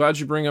 I'm glad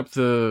you bring up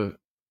the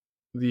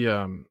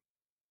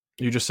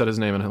You just said his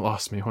name and it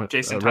lost me. What?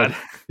 Jason Todd. Red.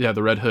 Yeah,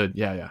 the Red Hood.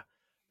 Yeah, yeah.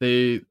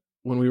 They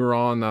When we were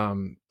on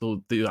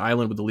the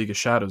island with the League of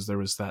Shadows, there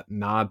was that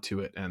nod to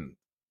it, and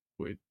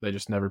they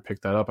just never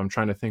picked that up. I'm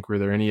trying to think. Were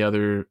there any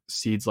other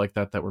seeds like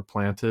that were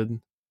planted?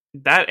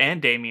 That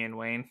and Damian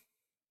Wayne.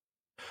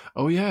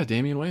 Oh yeah,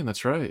 Damian Wayne.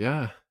 That's right.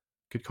 Yeah,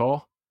 good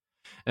call.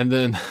 And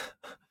then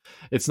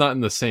it's not in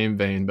the same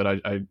vein, but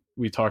I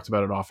we talked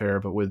about it off air.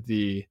 But with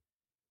the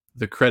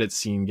credit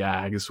scene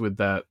gags, with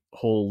that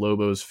whole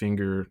Lobo's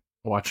finger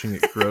watching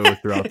it grow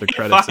throughout the It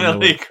credits, and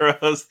then finally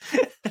grows.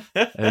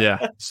 and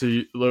yeah, so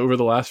over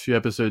the last few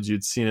episodes,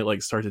 you'd seen it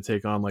like start to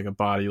take on like a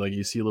body, like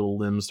you see little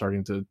limbs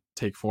starting to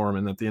take form,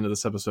 and at the end of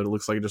this episode, it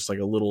looks like just like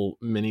a little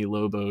mini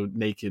Lobo,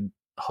 naked,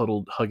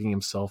 huddled, hugging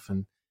himself,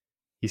 and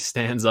he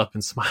stands up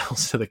and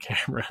smiles to the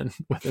camera, and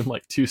within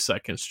like 2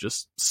 seconds,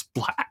 just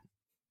splat.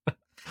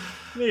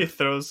 He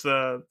throws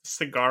the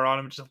cigar on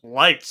him and just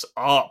lights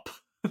up.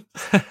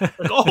 Like,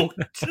 oh,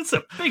 it's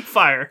a big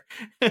fire.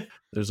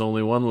 There's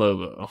only one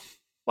Lobo.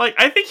 Like,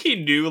 I think he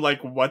knew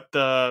like what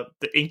the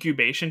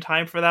incubation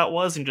time for that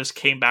was, and just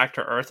came back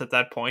to Earth at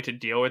that point to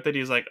deal with it.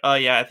 He's like, "Oh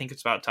yeah, I think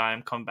it's about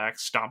time." Come back,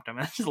 stomped him,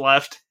 and just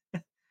left.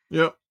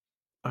 Yep,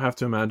 I have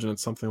to imagine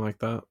it's something like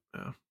that.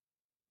 Yeah,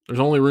 there's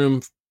only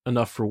room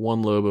enough for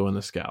one Lobo in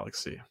this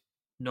galaxy.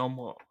 No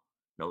more,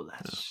 no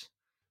less.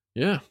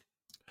 Yeah.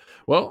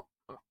 Well,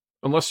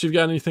 unless you've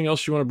got anything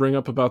else you want to bring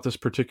up about this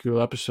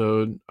particular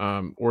episode,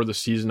 or the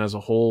season as a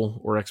whole,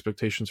 or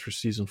expectations for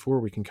season 4,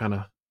 we can kind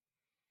of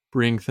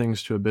bring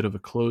things to a bit of a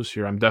close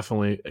here. I'm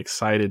definitely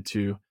excited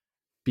to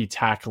be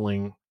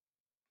tackling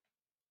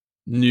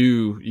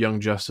new Young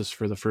Justice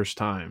for the first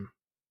time,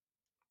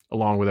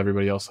 along with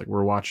everybody else. Like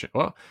we're watching.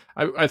 Well,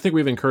 I think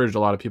we've encouraged a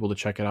lot of people to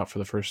check it out for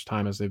the first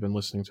time as they've been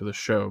listening to the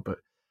show, but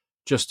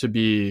just to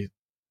be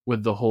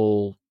with the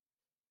whole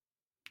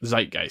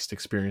zeitgeist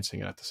experiencing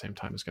it at the same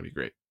time is going to be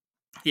great.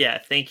 Yeah,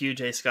 thank you,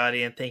 Jay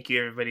Scotty, and thank you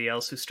everybody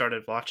else who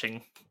started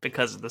watching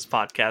because of this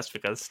podcast.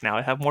 Because now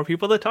I have more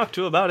people to talk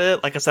to about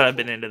it. Like I said, I've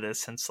been into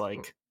this since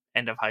like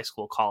end of high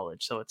school,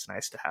 college, so it's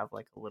nice to have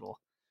like a little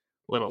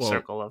Well,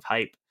 circle of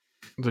hype.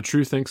 the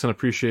true thanks and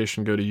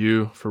appreciation go to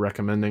you for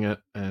recommending it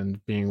and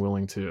being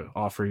willing to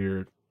offer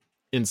your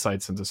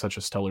insights into such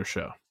a stellar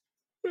show.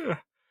 Yeah.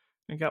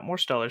 We got more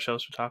stellar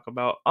shows to talk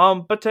about.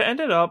 But to end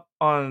it up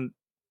on,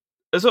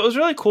 so it was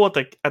really cool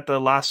at the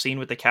last scene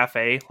with the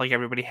cafe, like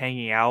everybody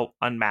hanging out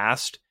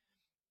unmasked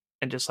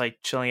and just like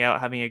chilling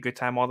out, having a good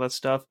time, all that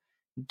stuff.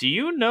 Do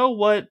you know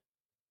what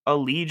a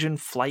Legion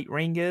flight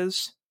ring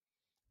is?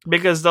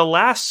 Because the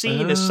last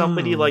scene is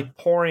somebody Oh. like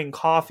pouring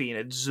coffee, and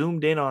it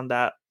zoomed in on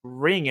that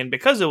ring, and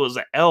because it was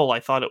an L, I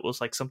thought it was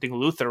like something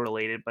Luther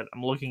related, but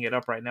I'm looking it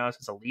up right now. It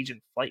says a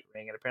Legion flight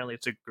ring, and apparently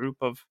it's a group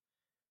of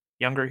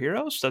younger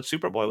heroes that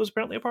Superboy was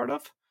apparently a part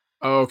of.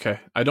 Oh, okay.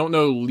 I don't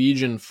know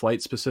Legion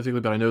Flight specifically,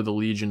 but I know the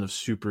Legion of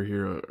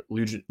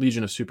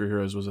Legion of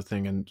Superheroes was a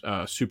thing, and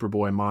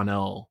Superboy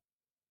Mon-El,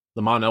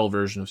 the Mon-El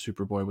version of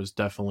Superboy was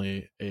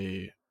definitely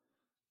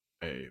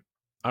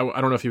I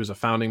don't know if he was a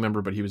founding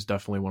member, but he was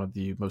definitely one of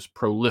the most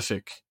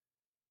prolific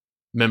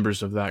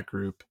members of that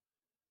group.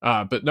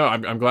 But no,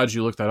 I'm glad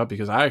you looked that up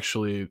because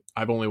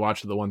I've only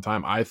watched it the one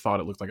time. I thought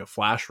it looked like a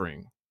flash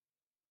ring.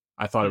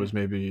 I thought it Hmm. was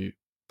maybe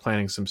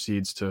planting some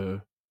seeds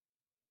to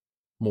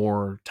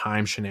more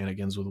time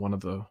shenanigans with one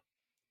of the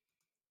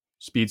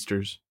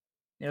speedsters.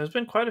 Yeah, there's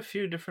been quite a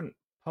few different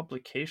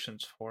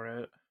publications for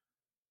it.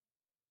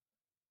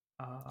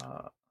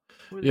 Uh,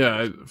 who are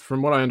Yeah, these?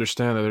 from what I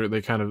understand,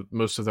 they kind of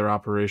most of their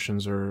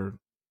operations are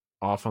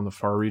off on the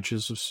far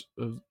reaches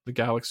of the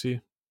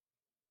galaxy.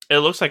 It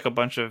looks like a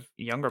bunch of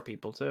younger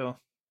people too.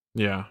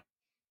 Yeah. Um,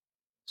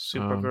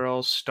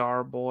 Supergirl,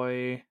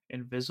 Starboy,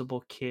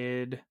 Invisible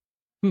Kid,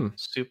 hmm.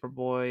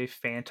 Superboy,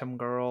 Phantom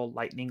Girl,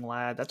 Lightning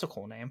Lad. That's a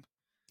cool name.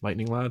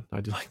 Lightning Lad.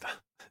 I do like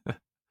that.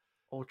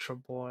 Ultra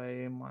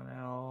Boy,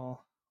 Monel,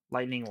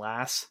 Lightning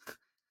Lass,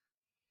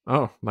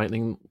 Oh,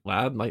 Lightning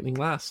Lad, Lightning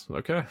Lass.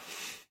 Okay.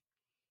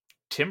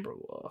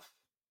 Timberwolf.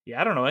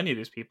 Yeah, I don't know any of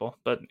these people,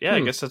 but yeah, I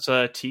Hmm. guess it's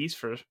a tease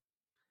for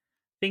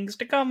things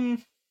to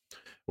come.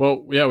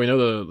 Well, yeah, we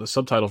know the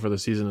subtitle for the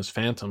season is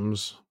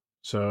Phantoms.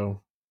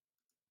 So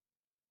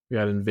we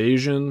got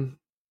Invasion,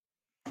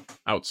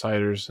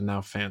 Outsiders, and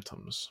now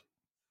Phantoms.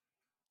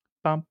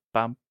 Bum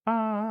bum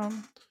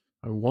bum.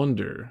 I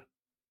wonder.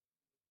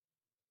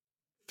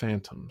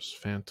 Phantoms.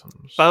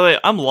 By the way,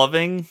 I'm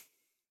loving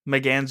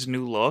Megan's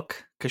new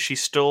look because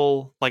she's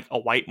still like a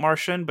white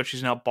Martian, but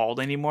she's not bald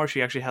anymore.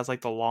 She actually has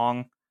like the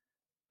long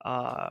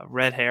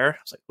red hair. I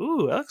was like,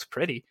 ooh, that looks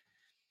pretty.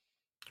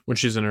 When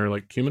she's in her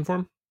like human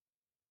form?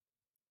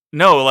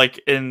 No, like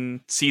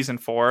in season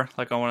 4,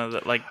 like on one of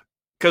the like,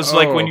 because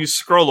like when Oh. you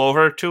scroll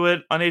over to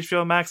it on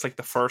HBO Max, like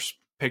the first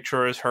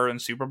picture is her and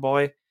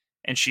Superboy,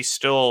 and she's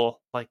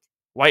still like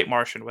white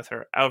Martian with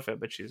her outfit,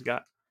 but she's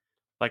got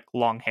like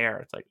long hair.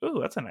 It's like, ooh,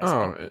 that's a nice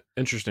Oh, look.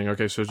 interesting.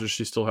 Okay, so does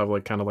she still have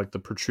like kind of like the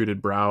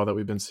protruded brow that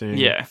we've been seeing?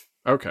 Yeah,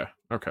 Okay.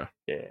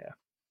 yeah,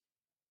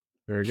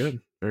 Very good.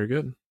 Very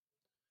good.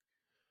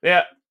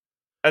 yeah.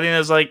 I think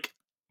there's like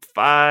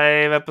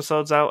 5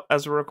 episodes out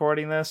as we're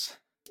recording this.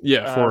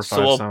 Yeah, 4 or So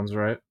 5 sounds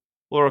right.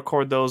 we'll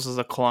record those as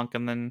a clunk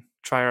and then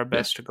try our Yeah.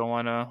 best to go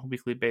on a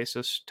weekly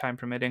basis, time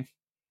permitting.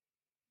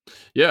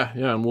 Yeah,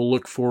 and we'll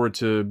look forward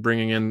to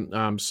bringing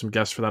in some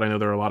guests for that. I know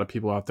there are a lot of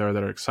people out there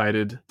that are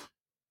excited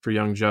for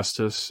Young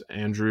Justice.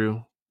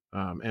 Andrew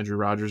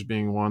Rogers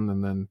being one,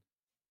 and then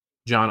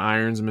John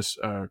Irons,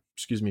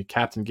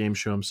 Captain Game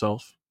Show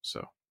himself.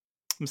 So,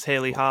 Miss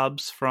Haley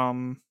Hobbs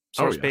from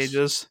oh Source yes,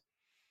 Pages.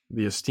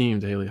 the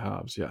esteemed Haley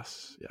Hobbs.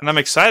 Yes. And I'm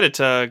excited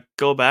to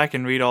go back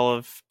and read all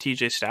of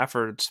TJ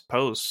Stafford's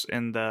posts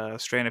in the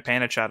Stranded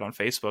Panda chat on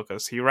Facebook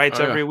because he writes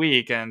Oh every yeah,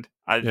 week, and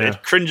yeah,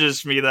 it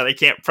cringes me that I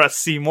can't press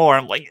see more.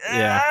 I'm like,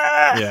 yeah,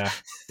 ah!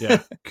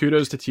 yeah.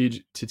 Kudos to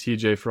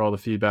TJ for all the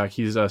feedback.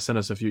 He's sent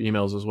us a few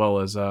emails as well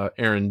as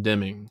Aaron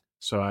Dimming.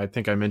 So I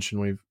think I mentioned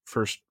when we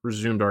first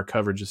resumed our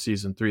coverage of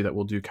season 3 that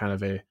we'll do kind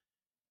of a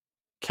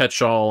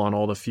catch-all on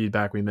all the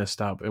feedback we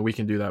missed out, and we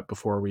can do that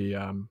before we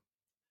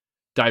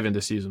dive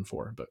into season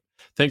 4. But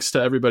thanks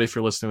to everybody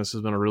for listening. This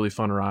has been a really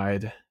fun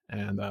ride,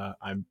 and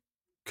I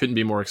couldn't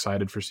be more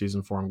excited for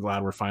season 4. I'm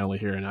glad we're finally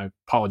here, and I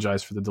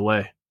apologize for the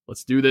delay.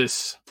 Let's do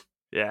this.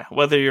 Yeah,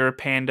 whether you're a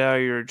panda or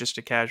you're just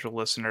a casual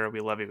listener, we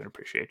love you and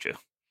appreciate you.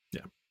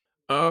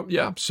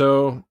 Yeah.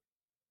 So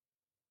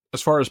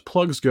as far as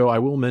plugs go, I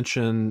will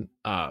mention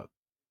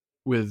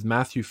with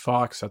Matthew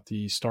Fox at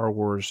the Star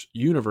Wars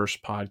Universe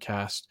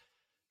podcast,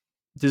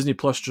 Disney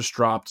Plus just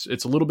dropped.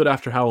 It's a little bit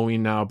after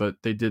Halloween now, but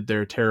they did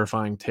their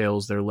Terrifying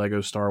Tales, their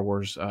Lego Star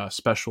Wars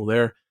special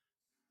there.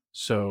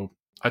 So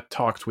I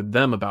talked with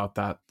them about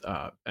that,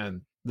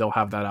 and they'll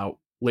have that out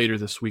later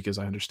this week, as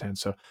I understand.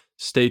 So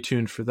stay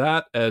tuned for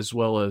that, as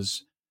well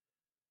as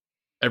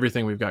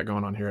everything we've got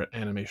going on here at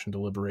Animation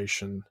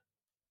Deliberation.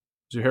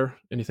 Zuhair,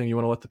 anything you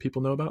want to let the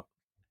people know about?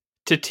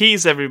 To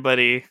tease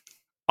everybody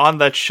on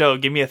that show,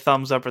 give me a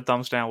thumbs up or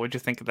thumbs down. What'd you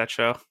think of that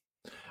show?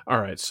 All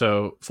right,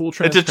 so full Just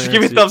give me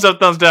transparency. thumbs up,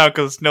 thumbs down,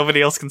 because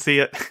nobody else can see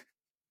it.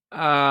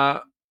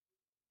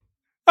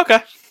 Okay.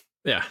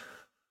 Yeah.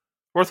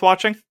 Worth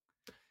watching?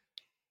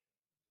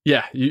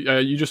 Yeah,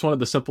 you just wanted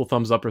the simple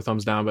thumbs up or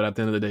thumbs down, but at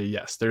the end of the day,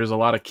 yes, there's a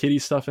lot of kiddie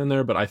stuff in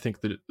there, but I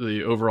think that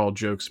the overall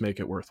jokes make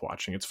it worth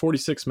watching. It's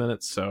 46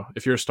 minutes, so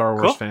if you're a Star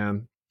Wars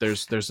fan,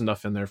 there's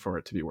enough in there for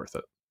it to be worth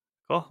it.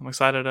 Cool. I'm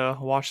excited to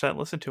watch that and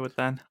listen to it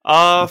then.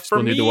 You For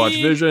still need to watch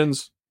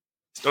Visions.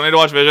 Still need to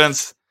watch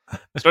Visions.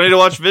 Still need to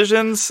watch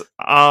Visions.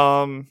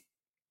 I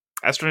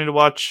still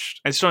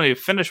need to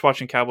finish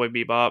watching Cowboy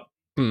Bebop.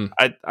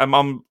 I'm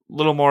a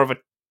little more of a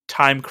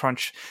time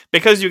crunch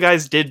because you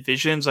guys did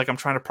Visions. Like, I'm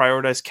trying to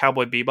prioritize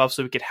Cowboy Bebop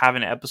so we could have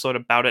an episode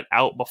about it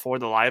out before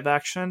the live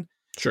action.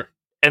 Sure.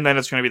 And then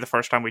it's going to be the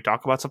first time we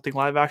talk about something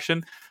live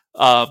action.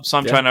 So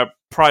I'm trying to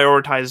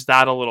prioritize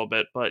that a little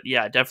bit. But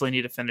yeah, definitely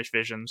need to finish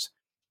Visions.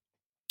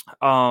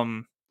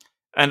 And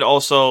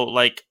also,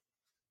 like,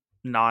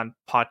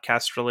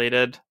 non-podcast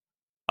related,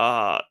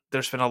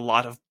 there's been a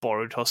lot of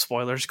Boruto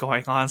spoilers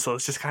going on, so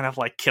it's just kind of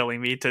like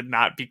killing me to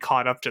not be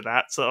caught up to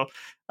that. So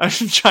I'm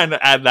trying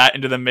to add that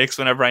into the mix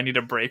whenever I need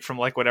a break from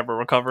like whatever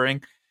we're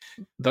covering.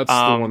 That's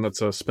the one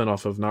that's a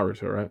spinoff of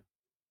Naruto, right?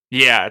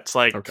 Yeah, it's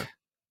like okay.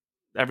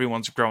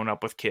 everyone's grown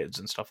up with kids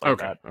and stuff like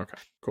Okay. that. Okay.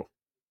 Cool.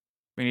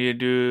 We need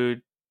to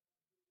do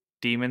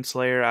Demon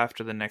Slayer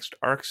after the next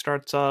arc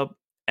starts up,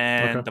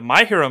 and Okay. the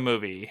My Hero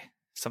movie,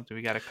 something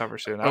we got to cover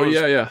soon. That Oh was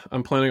yeah.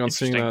 I'm planning on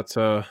seeing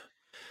interesting. that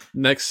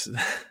next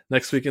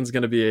next weekend's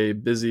going to be a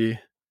busy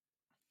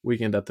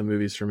weekend at the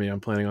movies for me. I'm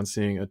planning on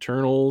seeing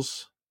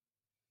Eternals,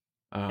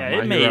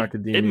 Yeah, My Hero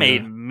Academia. it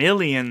made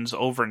millions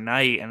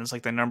overnight, and it's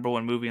like the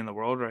 #1 movie in the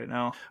world right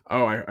now.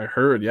 Oh, I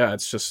heard. Yeah,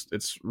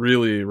 it's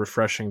really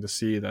refreshing to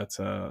see that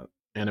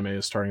anime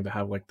is starting to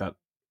have like that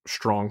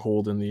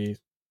stronghold in the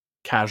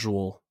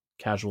casual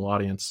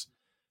audience.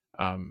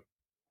 Um,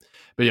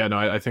 but yeah, no,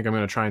 I think I'm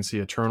going to try and see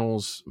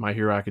Eternals, My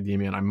Hero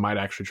Academia, and I might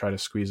actually try to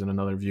squeeze in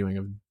another viewing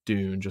of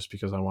Dune just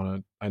because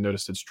I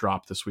noticed its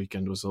drop this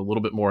weekend was a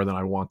little bit more than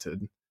I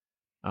wanted.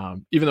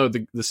 Even though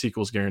the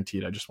sequel's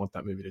guaranteed, I just want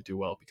that movie to do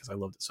well because I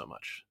loved it so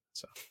much.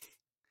 So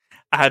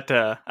I had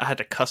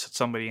to cuss at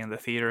somebody in the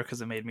theater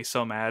because it made me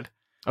so mad.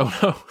 oh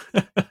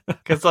no,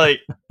 Because like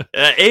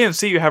at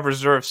AMC, you have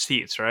reserved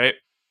seats, right?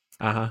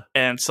 uh-huh.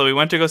 And so we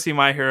went to go see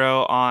My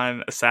Hero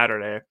on a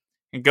Saturday,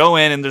 and go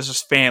in, and there's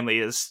this family,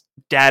 his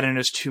dad and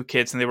his 2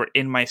 kids, and they were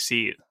in my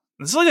seat.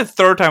 This is like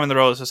the 3rd time in the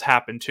row this has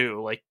happened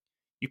too. Like,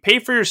 you pay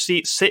for your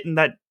seat, sit in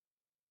that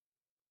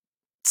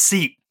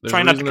seat, There's try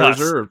a not to reason they're cuss.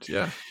 reserved.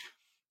 Yeah.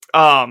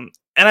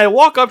 And I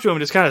walk up to him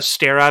and just kind of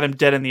stare at him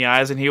dead in the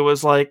eyes, and he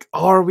was like,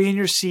 "Oh, are we in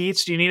your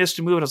seats? Do you need us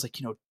to move?" And I was like,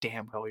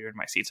 damn well you're in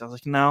my seats. I was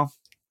like, no,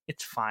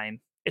 it's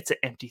fine. It's an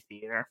empty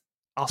theater.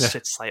 I'll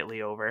sit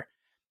slightly over.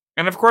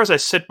 And of course I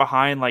sit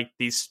behind like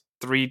these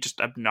 3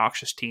 just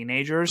obnoxious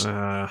teenagers.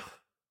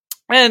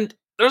 And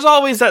there's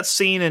always that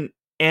scene in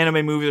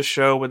anime movies or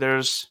show where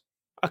there's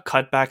a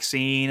cutback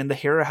scene and the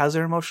hero has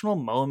an emotional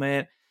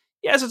moment.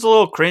 Yes, it's a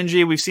little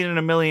cringy. We've seen it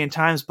a million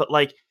times, but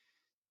like,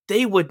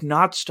 they would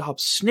not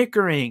stop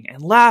snickering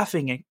and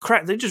laughing and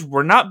they just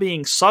were not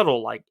being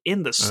subtle, like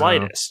in the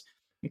slightest.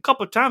 A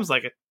couple of times,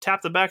 like I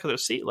tapped the back of their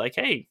seat, like,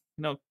 hey,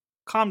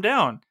 calm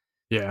down.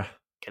 Yeah.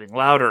 Getting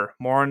louder,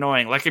 more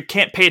annoying. Like I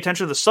can't pay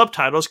attention to the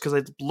subtitles because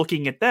I'm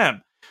looking at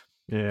them.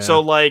 Yeah.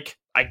 So like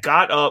I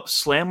got up,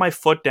 slammed my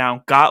foot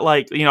down, got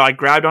like, I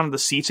grabbed onto the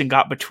seats and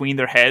got between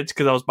their heads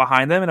because I was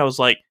behind them, and I was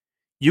like,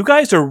 you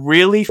guys are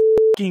really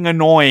fucking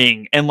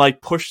annoying, and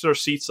like pushed their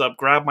seats up,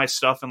 grabbed my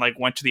stuff, and like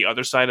went to the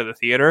other side of the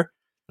theater.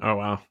 Oh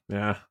wow.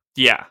 Yeah.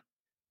 Yeah.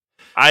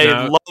 I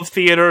love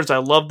theaters. I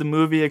love the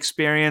movie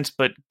experience,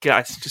 but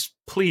guys, just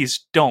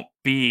please don't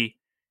be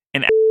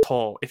an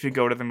asshole if you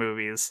go to the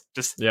movies.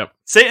 Just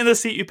sit in the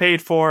seat you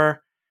paid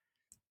for.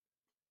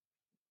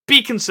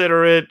 Be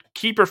considerate.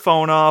 Keep your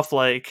phone off.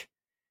 Like,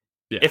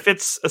 if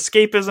it's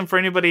escapism for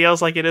anybody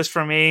else, like it is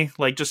for me,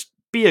 like just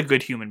be a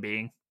good human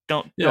being.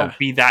 Don't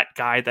be that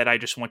guy that I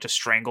just want to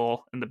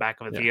strangle in the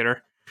back of a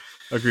theater.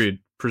 Agreed.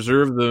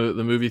 Preserve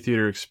the movie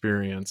theater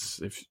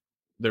experience. If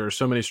there are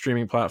so many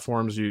streaming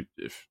platforms,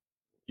 if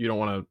you don't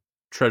want to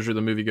treasure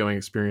the movie going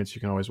experience,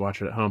 you can always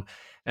watch it at home.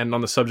 And on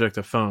the subject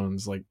of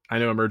phones, like I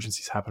know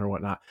emergencies happen or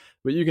whatnot,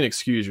 but you can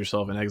excuse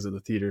yourself and exit the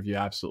theater if you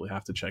absolutely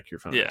have to check your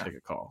phone and take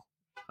a call.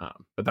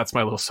 But that's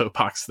my little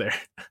soapbox there.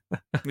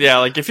 Yeah,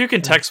 like if you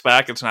can text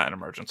back, it's not an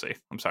emergency.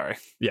 I'm sorry.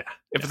 Yeah.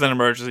 If it's an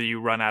emergency,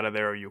 you run out of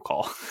there or you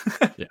call.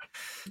 Yeah,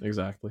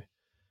 exactly.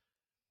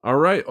 All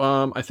right.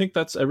 I think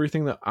that's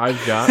everything that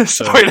I've got.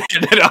 Sorry to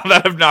end it on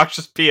that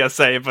obnoxious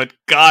PSA, but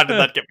God, did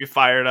that get me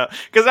fired up?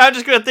 Because I'm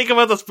just going to think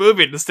about this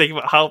movie and just think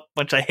about how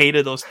much I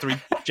hated those 3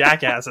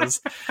 jackasses.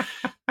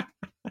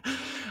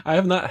 I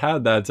have not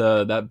had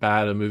that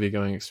bad a movie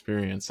going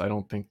experience. I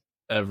don't think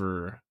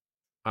ever.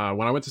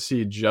 When I went to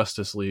see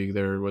Justice League,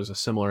 there was a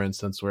similar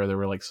instance where there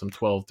were like some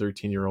 12,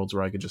 13-year-olds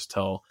where I could just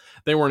tell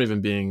they weren't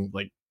even being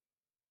like,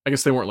 I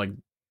guess they weren't like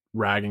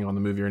ragging on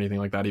the movie or anything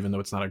like that, even though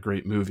it's not a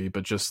great movie,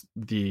 but just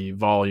the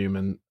volume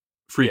and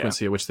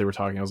frequency at which they were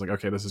talking, I was like,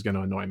 okay, this is going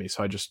to annoy me.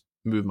 So I just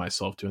moved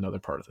myself to another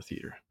part of the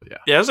theater. But yeah,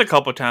 there's a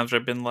couple of times where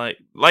I've been like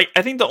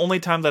I think the only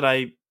time that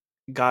I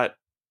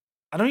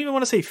don't even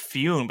want to say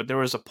fume, but there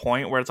was a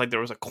point where it's like there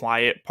was a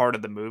quiet part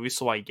of the movie,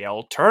 so I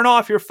yelled, "Turn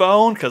off your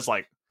phone," because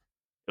like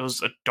it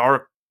was a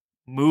dark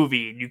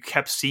movie and you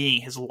kept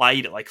seeing his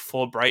light at like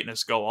full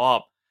brightness go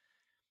up.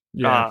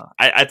 Yeah,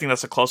 I think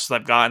that's the closest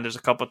I've gotten. There's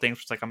a couple of things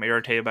where it's like I'm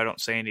irritated, but I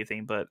don't say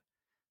anything. But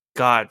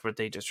God, were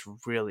they just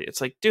really? It's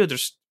like, dude,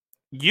 there's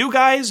you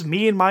guys,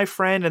 me and my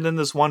friend, and then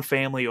this one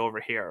family over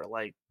here.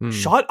 Like,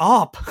 shut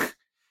up.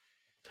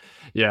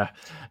 Yeah,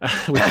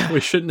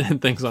 we shouldn't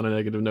end things on a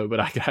negative note, but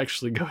I could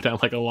actually go down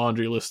like a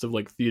laundry list of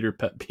like theater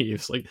pet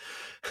peeves. Like,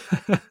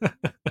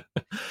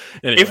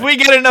 anyway. If we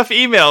get enough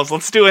emails,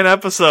 let's do an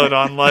episode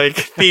on like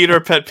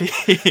theater pet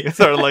peeves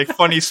or like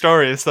funny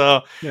stories.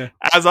 So,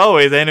 as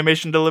always,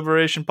 animation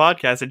deliberation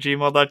podcast at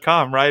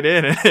gmail.com. Write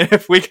in. And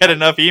if we get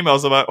enough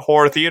emails about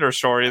horror theater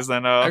stories,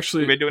 then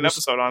actually we may do an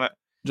episode on it.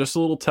 Just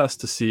a little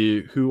test to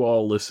see who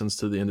all listens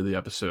to the end of the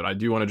episode. I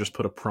do want to just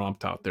put a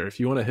prompt out there. If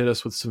you want to hit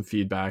us with some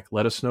feedback,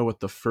 let us know what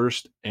the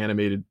first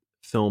animated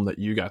film that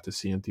you got to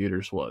see in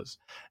theaters was.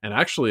 And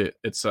actually,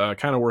 it's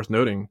kind of worth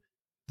noting,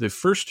 the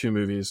first 2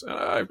 movies,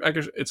 I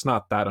guess it's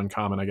not that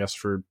uncommon, I guess,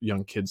 for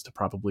young kids to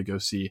probably go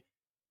see.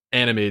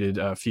 animated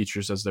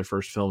features as their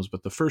first films,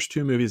 but the first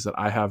two movies that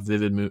I have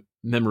vivid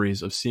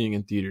memories of seeing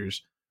in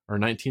theaters are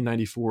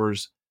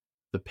 1994's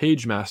The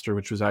Page Master,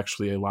 which was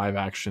actually a live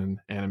action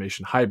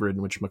animation hybrid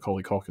in which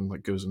Macaulay Culkin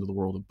like goes into the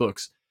world of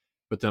books.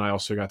 But then I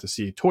also got to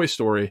see Toy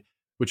Story,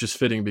 which is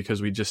fitting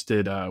because we just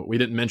did, we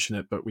didn't mention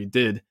it, but we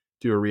did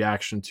do a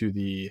reaction to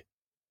the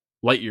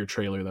Lightyear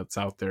trailer that's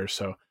out there.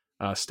 So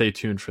stay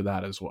tuned for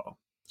that as well.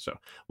 So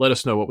let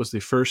us know, what was the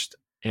first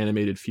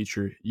animated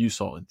feature you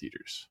saw in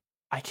theaters?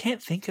 I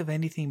can't think of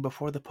anything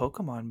before the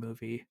Pokemon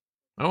movie.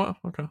 Oh, well,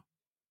 okay.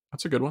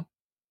 That's a good one.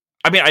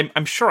 I mean,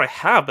 I'm sure I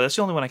have, but that's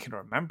the only one I can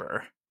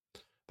remember.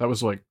 That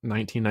was like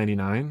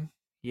 1999?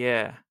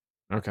 Yeah.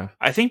 Okay.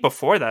 I think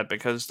before that,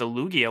 because the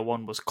Lugia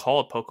one was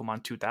called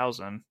Pokemon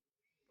 2000.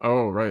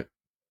 Oh, right.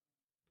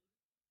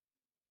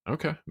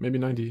 Okay, maybe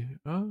 90.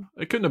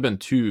 It couldn't have been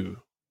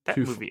That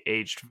movie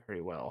aged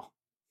very well.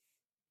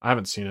 I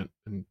haven't seen it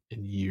in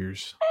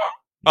years.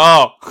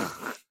 Oh!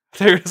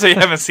 They were going to say you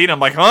haven't seen it. I'm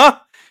like, huh?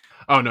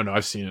 Oh, no,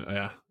 I've seen it,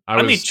 yeah.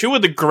 I mean, two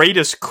of the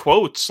greatest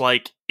quotes,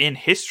 like, in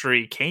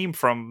history came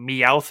from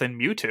Meowth and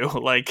Mewtwo.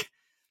 Like,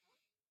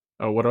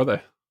 oh, what are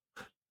they?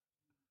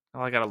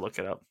 oh, I gotta look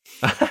it up.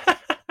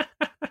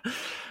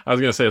 I was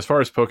gonna say, as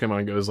far as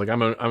Pokemon goes, like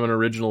I'm an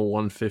original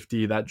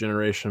 150 that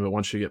generation, but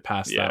once you get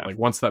past that, like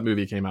once that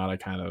movie came out,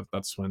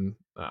 that's when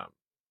I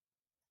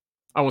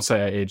won't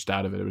say I aged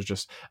out of it. It was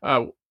just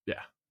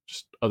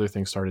just other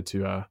things started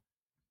to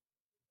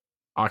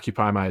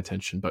occupy my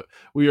attention. But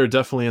we are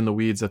definitely in the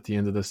weeds at the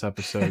end of this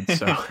episode.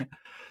 So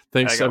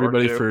thanks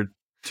everybody for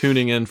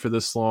tuning in for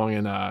this long,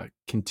 and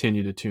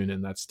continue to tune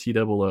in. That's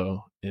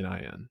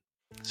TOONIN.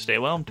 Stay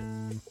whelmed.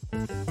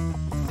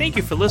 Thank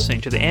you for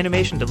listening to the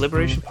Animation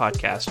Deliberation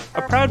Podcast,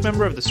 a proud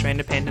member of the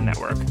Stranded Panda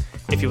Network.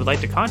 If you would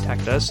like to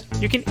contact us,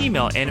 you can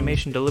email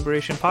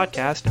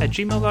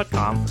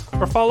animationdeliberationpodcast@gmail.com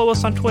or follow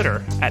us on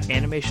Twitter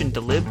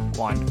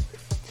 @animationdelib1.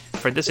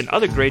 For this and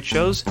other great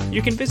shows,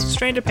 you can visit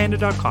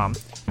strandedpanda.com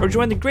or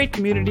join the great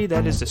community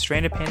that is the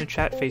Stranded Panda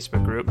Chat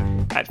Facebook group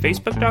at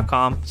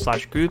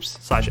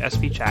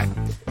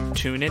facebook.com/groups/sbchat.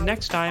 Tune in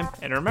next time,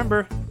 and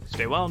remember,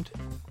 stay whelmed.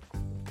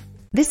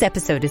 This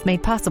episode is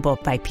made possible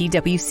by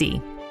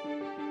PwC.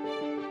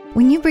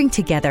 When you bring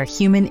together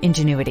human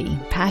ingenuity,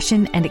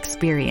 passion, and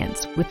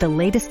experience with the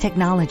latest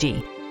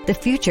technology, the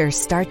future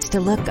starts to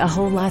look a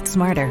whole lot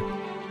smarter.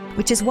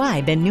 Which is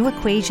why the new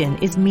equation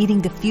is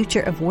meeting the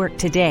future of work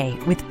today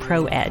with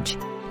ProEdge.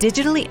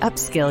 Digitally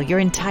upskill your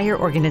entire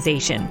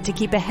organization to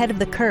keep ahead of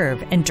the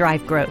curve and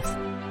drive growth.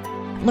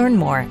 Learn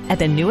more at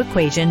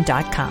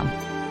thenewequation.com.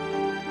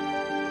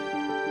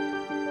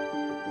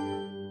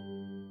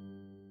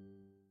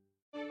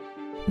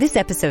 This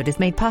episode is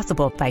made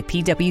possible by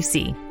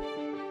PwC.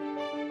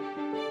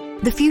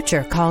 The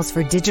future calls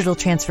for digital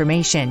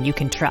transformation you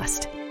can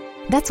trust.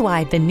 That's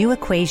why the new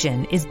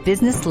equation is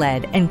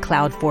business-led and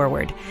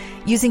cloud-forward,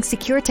 using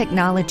secure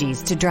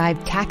technologies to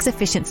drive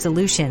tax-efficient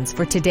solutions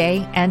for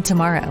today and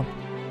tomorrow.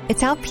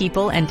 It's how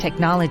people and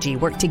technology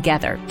work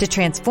together to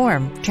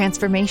transform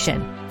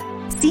transformation.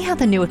 See how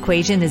the new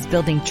equation is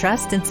building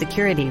trust and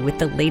security with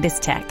the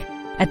latest tech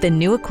at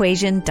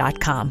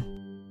thenewequation.com.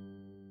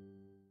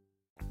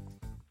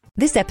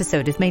 This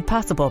episode is made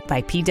possible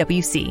by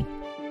PwC.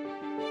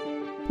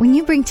 When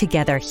you bring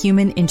together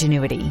human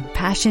ingenuity,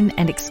 passion,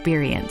 and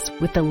experience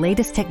with the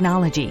latest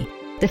technology,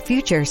 the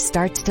future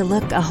starts to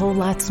look a whole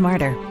lot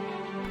smarter.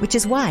 Which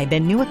is why the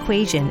new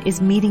equation is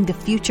meeting the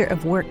future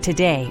of work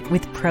today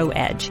with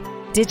ProEdge.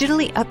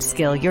 Digitally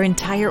upskill your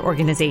entire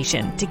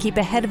organization to keep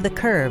ahead of the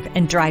curve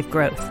and drive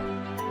growth.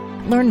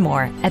 Learn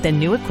more at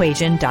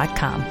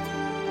thenewequation.com.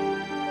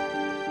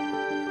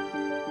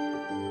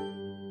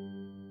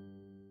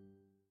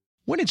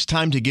 When it's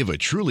time to give a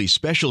truly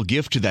special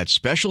gift to that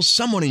special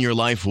someone in your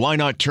life, why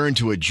not turn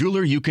to a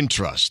jeweler you can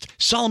trust?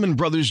 Solomon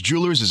Brothers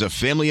Jewelers is a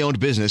family-owned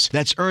business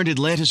that's earned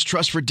Atlanta's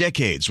trust for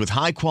decades with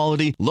high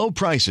quality, low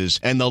prices,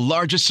 and the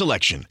largest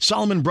selection.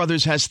 Solomon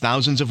Brothers has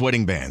thousands of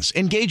wedding bands,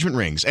 engagement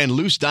rings, and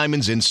loose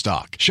diamonds in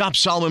stock. Shop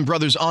Solomon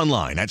Brothers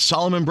online at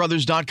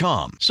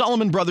solomonbrothers.com,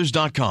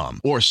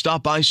 solomonbrothers.com, or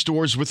stop by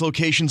stores with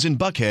locations in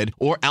Buckhead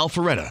or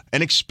Alpharetta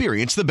and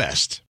experience the best.